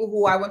had people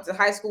who I went to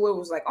high school with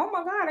was like, oh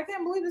my God, I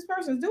can't believe this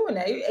person's doing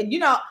that. And you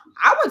know,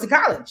 I went to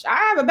college. I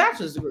have a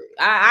bachelor's degree.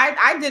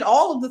 I did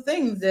all of the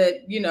things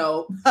that, you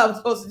know, I was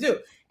supposed to do.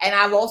 And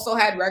I've also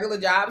had regular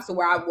jobs to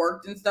where I've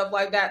worked and stuff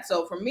like that.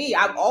 So for me,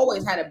 I've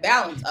always had a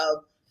balance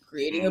of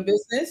creating a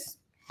business,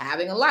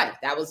 having a life.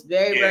 That was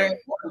very, very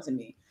important to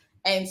me.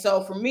 And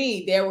so for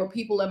me, there were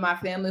people in my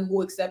family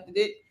who accepted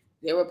it.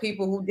 There were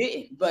people who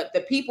didn't. But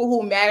the people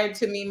who mattered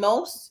to me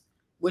most,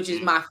 which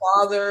is my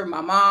father,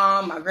 my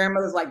mom, my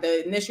grandmother's, like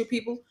the initial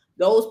people,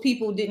 those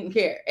people didn't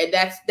care. And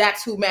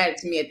that's who mattered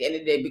to me at the end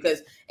of the day,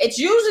 because it's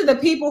usually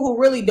the people who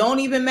really don't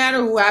even matter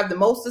who have the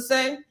most to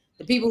say,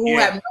 the people who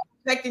have no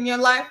effect in your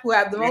life, who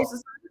have the most to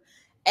say.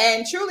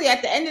 And truly,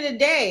 at the end of the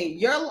day,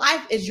 your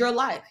life is your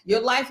life.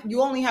 Your life,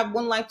 you only have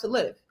one life to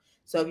live.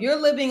 So if you're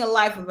living a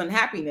life of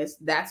unhappiness,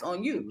 that's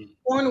on you.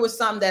 Porn was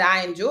something that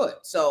I enjoyed.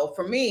 So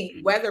for me,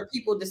 whether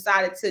people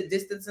decided to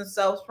distance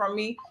themselves from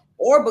me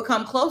or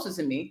become closer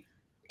to me,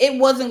 it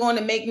wasn't going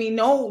to make me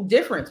no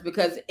difference,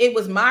 because it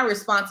was my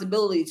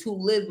responsibility to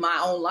live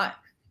my own life,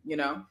 you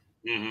know?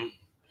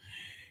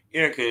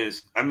 Yeah,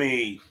 because, I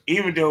mean,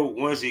 even though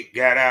once it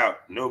got out,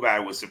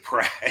 nobody was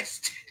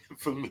surprised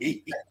for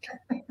me.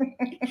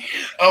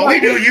 Oh, we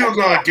knew you were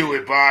going to do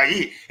it, Bar.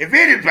 If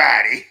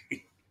anybody.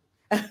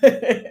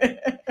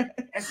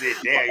 That's it,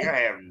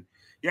 damn.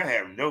 Y'all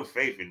have no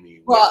faith in me.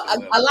 Well,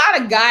 a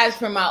lot of guys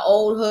from my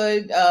old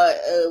hood,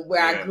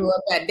 where I grew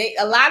up at,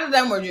 a lot of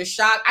them were just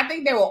shocked. I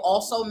think they were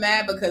also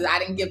mad because I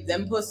didn't give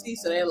them pussy,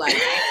 so they're like,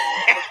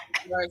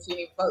 "She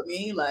didn't fuck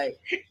me." Like,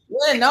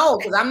 yeah, no,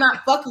 because I'm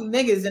not fucking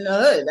niggas in the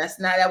hood.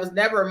 That was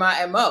never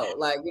my MO.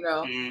 Like, you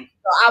know,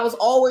 so I was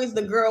always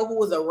the girl who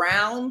was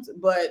around,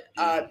 but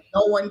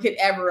no one could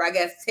ever, I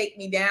guess, take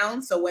me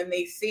down. So when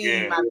they see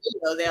my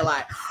video, they're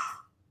like.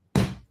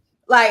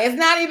 Like, it's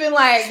not even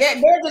like they're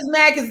just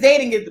mad because they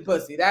didn't get the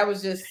pussy. That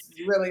was just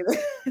really.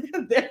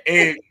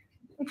 And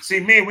see,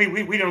 man,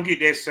 we don't get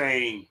that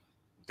same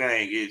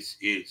thing.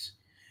 It's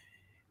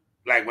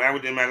like when I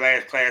was in my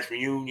last class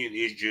reunion,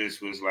 it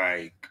just was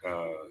like,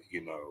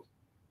 you know,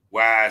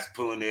 wives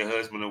pulling their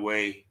husband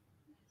away.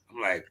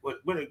 I'm like, what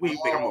do you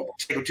think? I'm gonna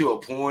take him to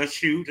a porn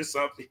shoot or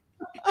something?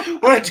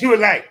 What you were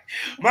like?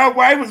 My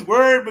wife was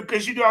worried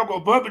because you know I'm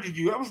gonna bump into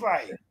you. I was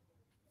like,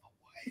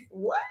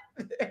 what?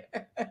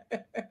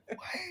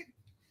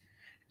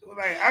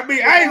 Like, I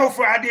mean, I ain't gonna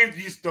front. I did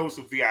just throw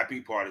some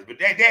VIP parties, but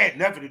that had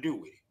nothing to do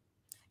with it.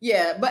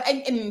 Yeah, but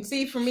and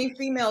see, for me,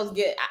 females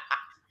get.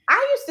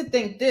 I used to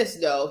think this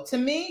though. To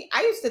me,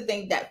 I used to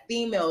think that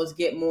females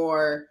get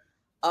more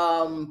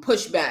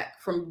pushback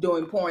from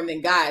doing porn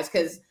than guys,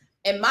 because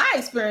in my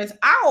experience,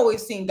 I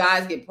always seen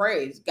guys get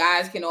praised.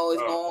 Guys can always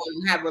go on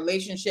and have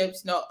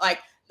relationships. No, like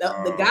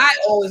the guy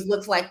always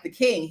looks like the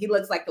king. He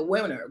looks like the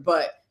winner,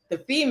 but the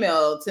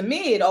female, to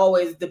me, it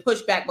always, the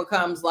pushback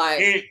becomes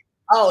like,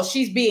 oh,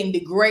 she's being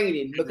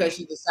degraded because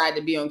she decided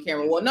to be on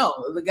camera. Well,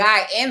 no, the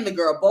guy and the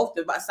girl both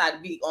decided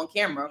to be on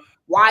camera.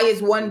 Why is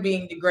one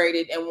being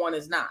degraded and one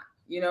is not?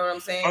 You know what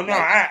I'm saying? Oh, no,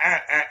 like,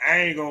 I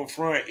ain't gonna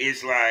front.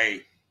 It's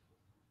like,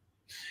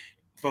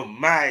 from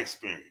my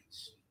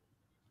experience,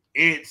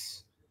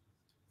 it's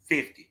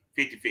 50.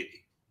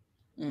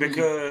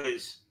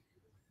 Because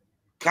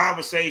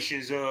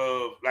conversations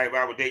of, like, if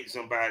I would date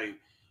somebody,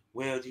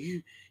 well, do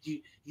you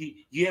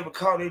ever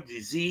caught a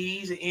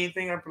disease or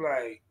anything? I'm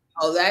like,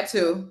 oh, that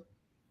too.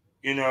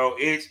 You know,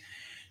 they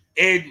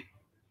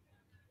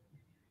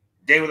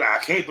were like, I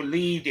can't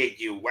believe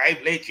that your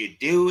wife let you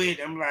do it.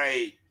 I'm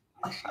like,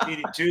 she did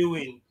it too,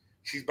 and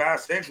she's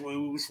bisexual,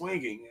 and we were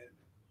swinging.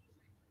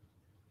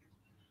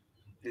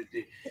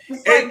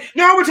 And,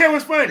 no, I'm gonna tell you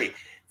what's funny.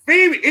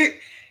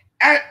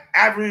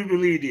 I really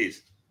believe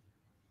this.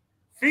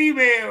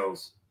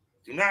 Females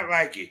do not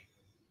like it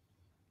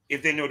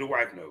if they know the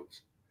wife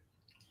knows.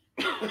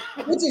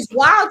 Which is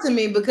wild to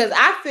me, because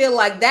I feel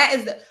like that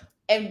is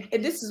and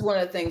this is one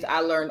of the things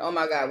I learned. Oh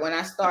my God, when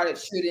I started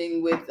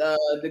shooting with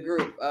the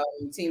group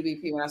Team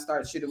VP, when I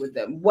started shooting with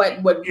them,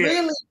 what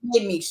really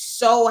made me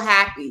so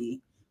happy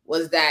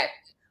was that,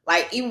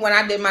 like, even when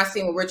I did my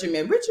scene with Richard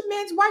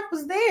Mann's wife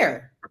was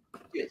there.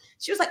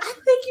 She was like, I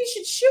think you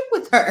should shoot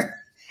with her.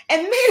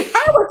 And me and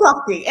her were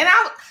talking. And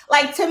I,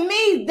 like, to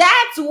me,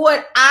 that's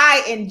what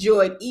I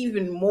enjoyed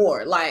even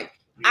more. Like,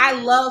 I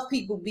love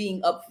people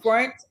being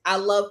upfront. I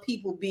love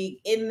people being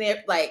in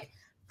there, like,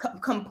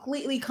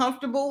 completely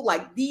comfortable.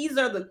 Like, these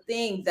are the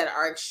things that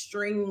are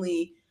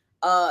extremely,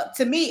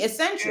 to me,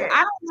 essential.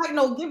 I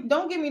don't like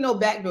don't give me no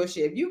backdoor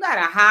shit. If you got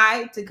to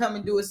hide to come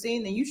and do a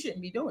scene, then you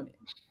shouldn't be doing it.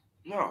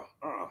 No.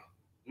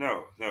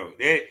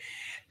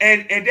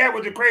 And that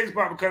was the crazy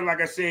part, because,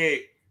 like I said,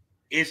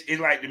 it's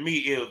like, to me,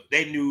 if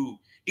they knew,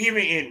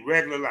 even in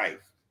regular life,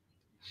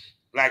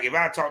 like if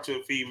I talk to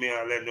a female,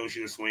 I let her know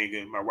she was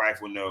swinging, my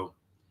wife would know.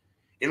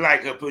 It's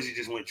like her pussy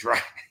just went dry.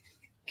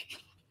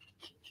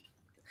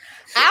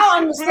 I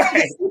don't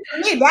understand.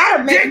 Like, Me,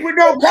 that dick with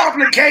no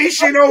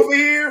complication over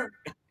here.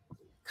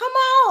 Come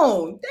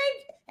on,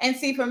 and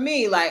see, for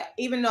me, like,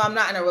 even though I'm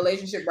not in a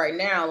relationship right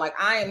now, like,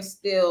 I am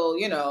still,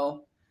 you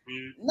know,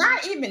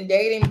 not even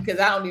dating, because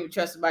I don't even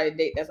trust somebody to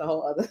date. That's a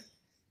whole other,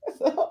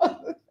 whole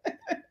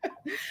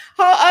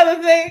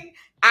other thing.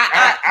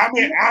 I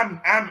mean,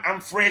 I'm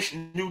fresh,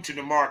 new to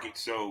the market,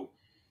 so.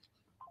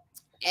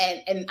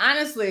 And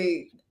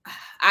honestly,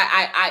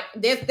 I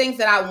there's things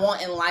that I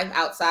want in life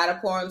outside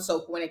of porn.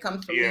 So when it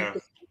comes to me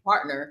picking a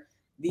partner,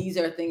 these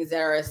are things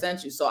that are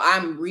essential. So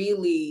I'm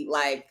really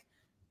like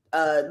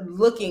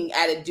looking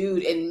at a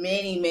dude in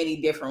many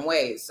different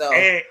ways. So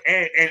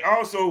and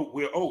also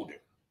we're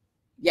older.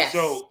 Yes.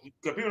 So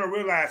because people don't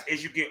realize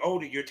as you get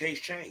older, your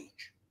taste change.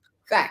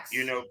 Facts.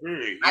 You know,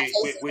 really, what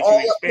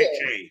you expect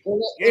change.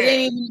 It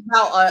ain't even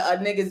about a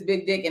nigga's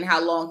big dick and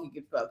how long he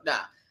can fuck.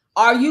 Nah.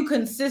 Are you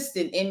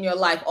consistent in your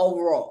life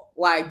overall?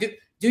 Like,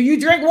 do you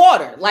drink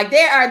water? Like,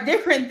 there are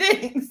different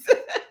things.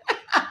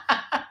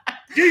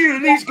 Do you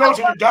at least go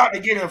to the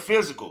doctor to get a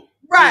physical?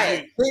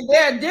 Right.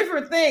 There are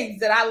different things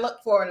that I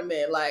look for in a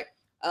man. Like,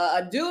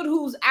 a dude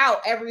who's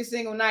out every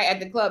single night at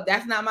the club,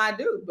 that's not my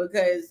dude,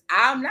 because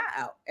I'm not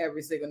out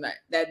every single night.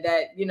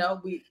 That you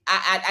know,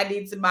 I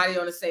need somebody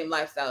on the same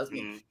lifestyle as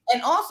me.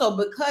 And also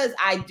because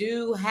I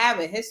do have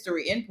a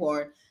history in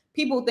porn,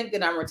 people think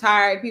that I'm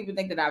retired. People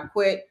think that I've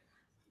quit.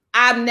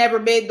 I've never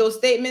made those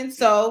statements,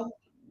 so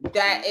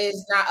that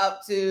is not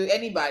up to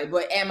anybody.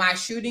 But am I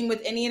shooting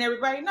with any and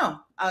everybody? No.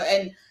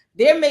 And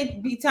there may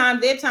be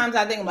times, I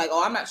think I'm like,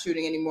 oh, I'm not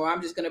shooting anymore. I'm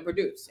just going to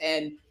produce.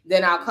 And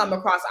then I'll come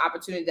across an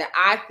opportunity that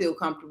I feel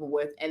comfortable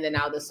with, and then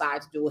I'll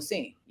decide to do a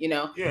scene, you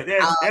know? Yeah,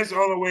 that's the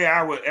only way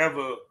I would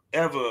ever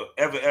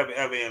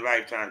in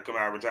lifetime come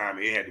out of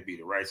retirement. It had to be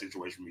the right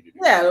situation for me to do.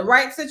 Yeah, the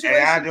right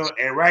situation.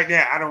 And right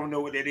now, I don't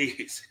know what that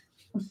is.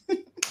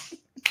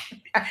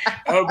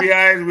 I'll be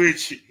honest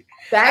with you.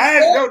 I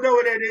don't know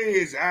what that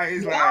is.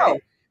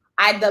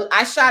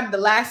 I shot the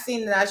last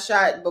scene that I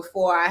shot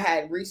before I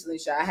had recently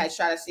shot. I had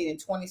shot a scene in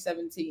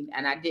 2017,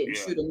 and I didn't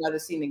shoot another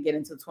scene again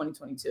until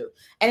 2022.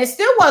 And it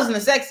still wasn't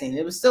a sex scene.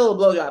 It was still a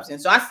blowjob scene.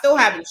 So I still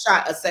haven't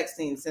shot a sex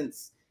scene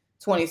since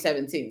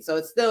 2017. So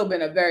it's still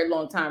been a very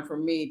long time for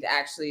me to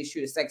actually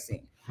shoot a sex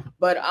scene.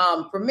 But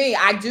for me,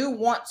 I do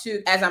want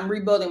to, as I'm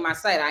rebuilding my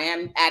site, I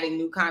am adding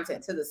new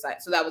content to the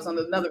site. So that was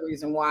another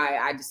reason why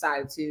I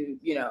decided to,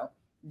 you know,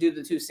 do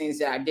the 2 scenes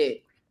that I did.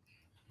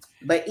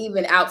 But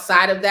even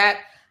outside of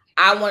that,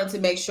 I wanted to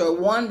make sure,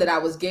 one, that I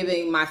was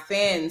giving my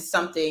fans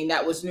something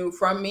that was new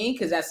from me,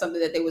 because that's something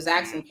that they was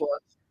asking for.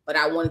 But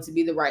I wanted to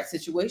be the right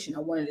situation. I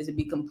wanted it to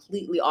be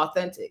completely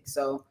authentic.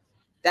 So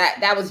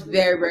that was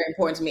very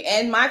important to me.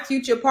 And my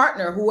future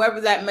partner,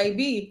 whoever that may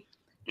be,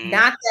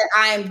 not that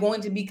I am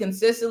going to be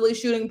consistently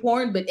shooting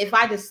porn, but if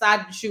I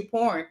decide to shoot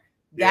porn,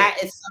 that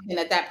is something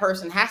that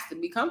person has to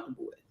be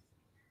comfortable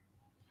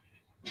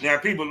with. Now,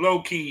 people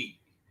low key,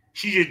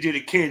 she just did a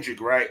Kendrick,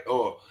 right?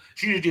 Or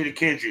she just did a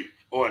Kendrick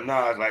or a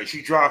Nas. Like,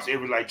 she drops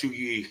every like 2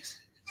 years.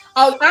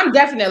 Oh, I'm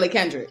definitely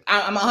Kendrick.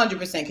 I'm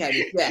 100%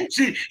 Kendrick. Yeah.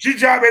 she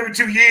dropped every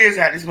 2 years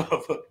out this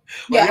motherfucker.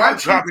 Well, I'm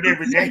dropping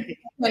every day.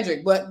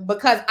 Kendrick, but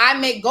because I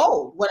make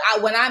gold.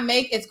 When I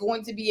make, it's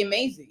going to be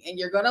amazing, and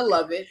you're gonna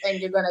love it, and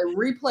you're gonna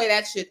replay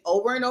that shit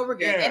over and over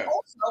again. And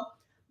also,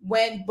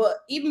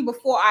 even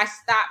before I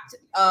stopped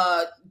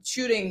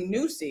shooting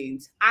new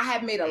scenes, I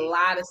had made a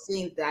lot of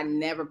scenes that I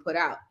never put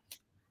out.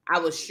 I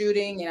was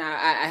shooting, and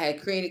I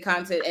had created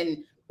content.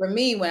 And for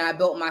me, when I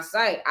built my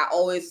site, I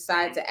always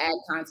decided to add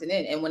content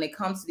in. And when it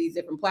comes to these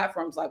different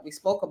platforms, like we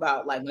spoke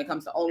about, like when it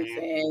comes to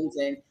OnlyFans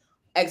and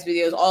X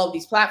videos, all of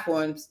these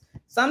platforms,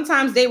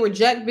 sometimes they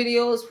reject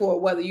videos for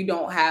whether you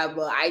don't have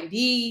an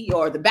ID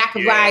or the back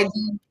of ID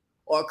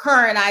or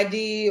current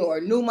ID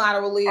or new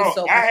model release. Oh,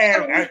 so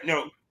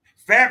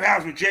Fab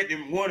House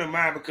rejected one of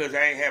mine because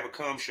I ain't have a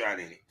cum shot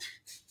in it.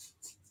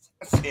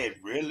 I said,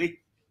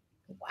 really?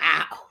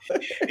 Wow.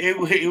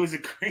 It was a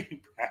cream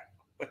pie.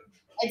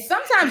 And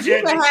sometimes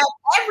you can have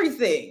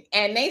everything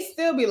and they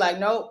still be like,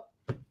 nope.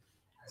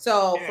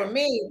 So for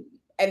me,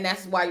 and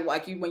that's why,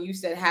 like you, when you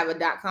said having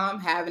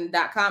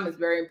a .com is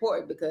very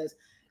important, because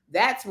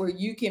that's where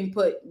you can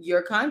put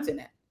your content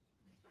at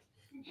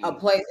a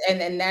place.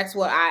 And that's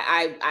what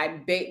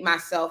I bait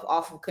myself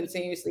off of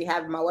continuously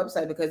having my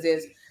website, because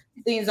there's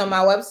things on my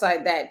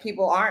website that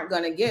people aren't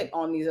going to get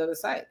on these other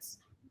sites.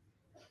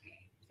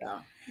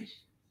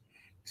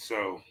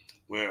 So,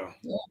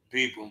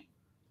 people,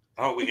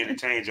 I hope we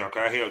entertained y'all.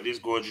 I held this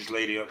gorgeous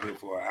lady up here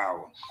for an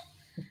hour.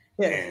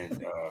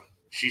 And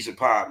she's a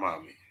pod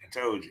mommy. I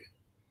told you.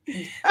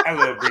 I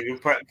love bringing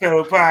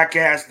fellow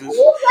podcasters.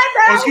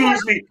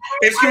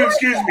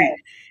 Excuse me.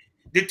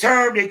 The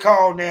term they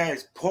call now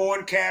is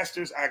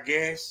porncasters, I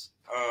guess.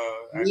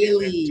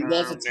 Really?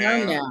 That's a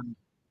term now.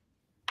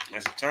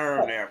 That's a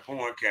term now,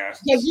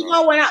 porncasters. Yeah, you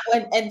know, when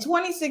in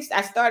 2016,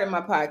 I started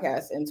my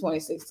podcast in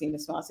 2016, the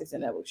Small Six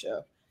and Network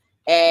Show.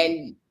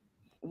 And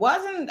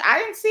I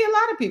didn't see a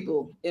lot of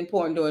people in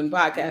porn doing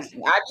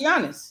podcasting. I'll be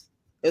honest.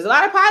 There's a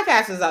lot of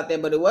podcasters out there,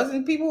 but it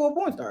wasn't people who were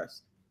porn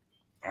stars.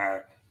 All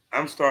right.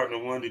 I'm starting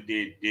to wonder,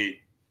 did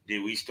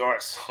we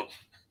start something?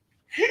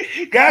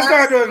 God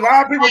started, a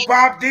lot of people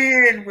popped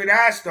in when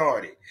I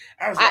started.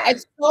 I was like,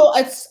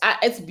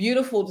 it's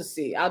beautiful to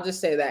see. I'll just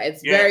say that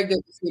it's very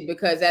good to see,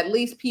 because at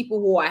least people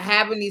who are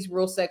having these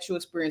real sexual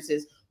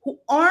experiences who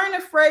aren't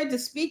afraid to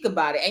speak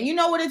about it. And you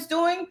know what it's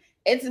doing?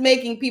 It's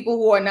making people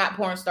who are not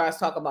porn stars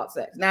talk about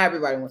sex. Now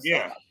everybody wants to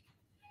talk about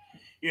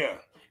it. Yeah.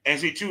 And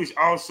see, too, is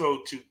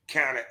also to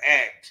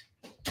counteract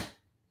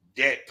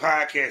that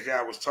podcast that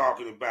I was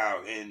talking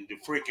about and the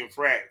freaking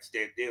frats,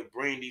 that they'll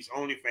bring these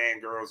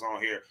OnlyFans girls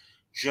on here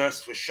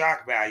just for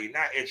shock value,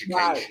 not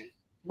education.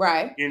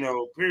 Right. You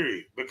know,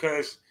 period.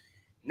 Because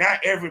not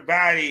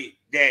everybody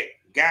that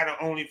got an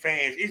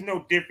OnlyFans is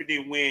no different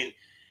than when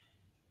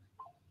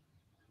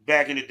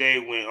back in the day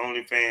when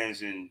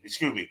OnlyFans and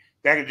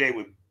back in the day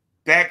when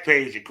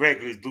Backpage and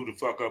Craigslist blew the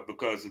fuck up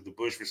because of the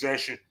Bush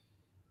recession.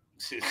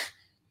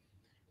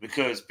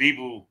 Because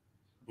people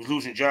was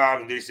losing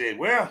jobs and they said,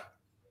 well,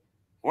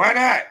 why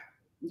not?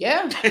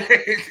 Yeah.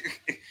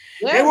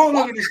 They won't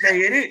look at to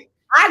stay in it.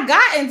 I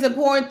got into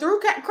porn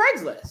through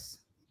Craigslist.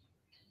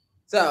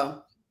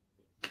 So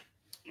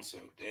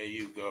there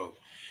you go.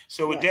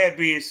 So with that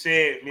being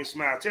said, Miss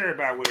Smilez, tell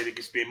everybody where they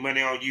can spend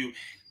money on you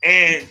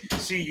and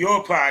see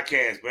your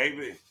podcast,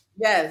 baby.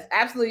 Yes,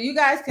 absolutely. You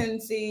guys can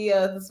see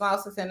the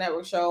Smilez Success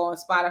Network show on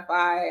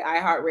Spotify,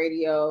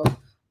 iHeartRadio,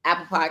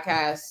 Apple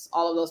Podcasts,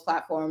 all of those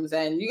platforms.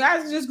 And you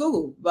guys just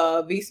Google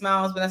V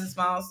Smilez, Vanessa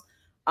Smilez.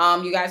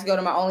 You guys go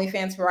to my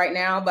OnlyFans for right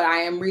now, but I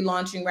am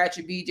relaunching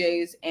Ratchet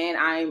BJ's, and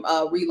I'm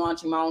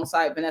relaunching my own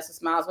site, Vanessa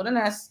Smilez with an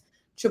S,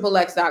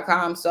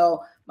 XXX.com.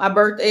 So my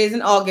birthday is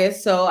in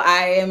August, so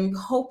I am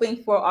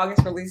hoping for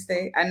August release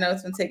date. I know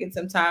it's been taking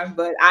some time,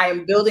 but I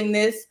am building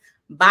this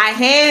by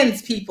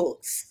hands, people.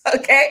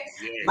 Okay,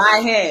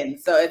 by hand.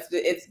 So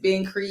it's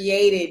being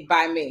created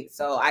by me.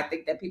 So I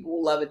think that people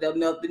will love it. They'll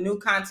know the new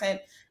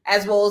content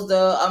as well as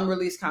the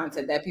unreleased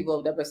content that people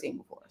have never seen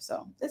before.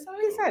 So it's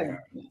really exciting.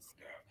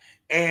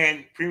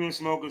 And Premium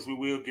Smokers, we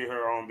will get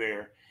her on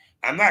there.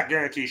 I'm not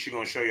guaranteed she's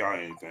gonna show y'all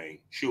anything.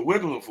 She'll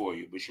wiggle them for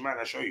you, but she might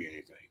not show you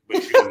anything.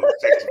 But she'll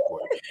text it for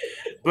you.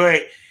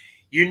 But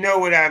you know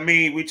what I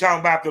mean. We're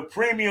talking about the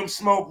Premium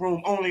Smoke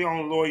Room only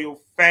on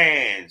loyal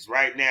fans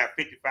right now,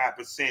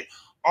 55%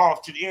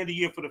 off to the end of the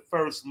year for the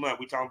first month.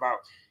 We're talking about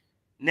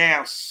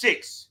now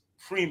 6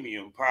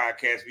 premium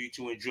podcasts for you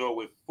to enjoy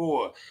with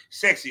 4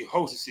 sexy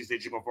hostesses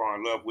that you're gonna fall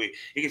in love with.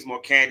 It gets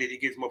more candid,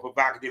 it gets more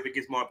provocative, it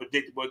gets more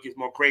unpredictable, it gets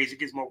more crazy, it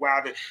gets more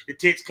wilder. The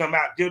tits come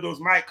out, dildos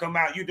might come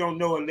out. You don't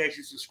know unless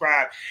you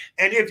subscribe.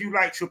 And if you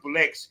like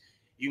XXX,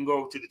 you can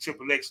go to the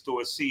XXX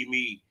store, see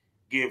me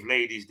give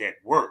ladies that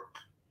work,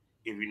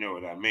 if you know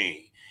what I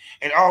mean.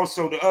 And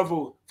also the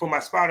other, for my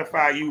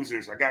Spotify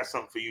users, I got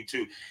something for you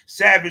too.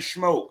 Savage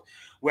Smoke,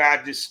 where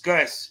I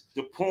discuss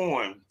the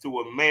porn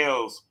through a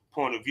male's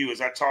point of view,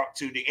 as I talk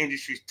to the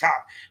industry's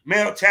top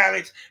male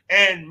talents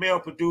and male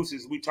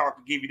producers. We talk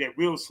to give you that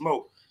real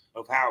smoke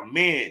of how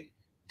men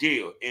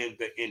deal in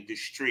the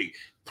industry.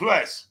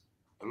 Plus,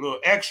 a little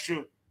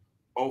extra,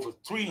 over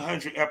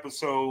 300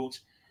 episodes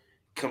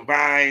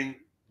combined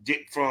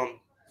from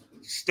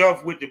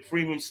stuff with the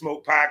Premium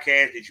Smoke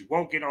podcast that you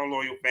won't get on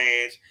Loyal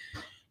Fans,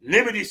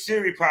 limited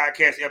series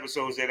podcast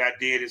episodes that I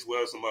did, as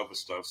well as some other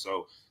stuff.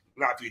 So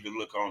a lot for you to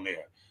look on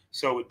there.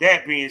 So with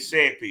that being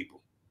said, people,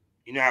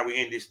 you know how we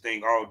end this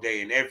thing all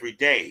day and every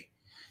day.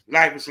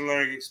 Life is a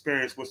learning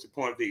experience. What's the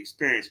point of the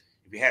experience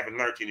if you haven't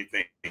learned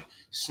anything?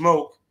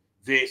 Smoke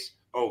this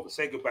over.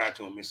 Say goodbye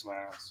to him, Miss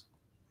Smilez.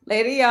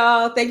 Lady,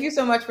 y'all, thank you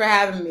so much for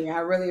having me. I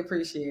really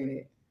appreciate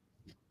it.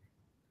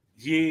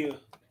 Yeah.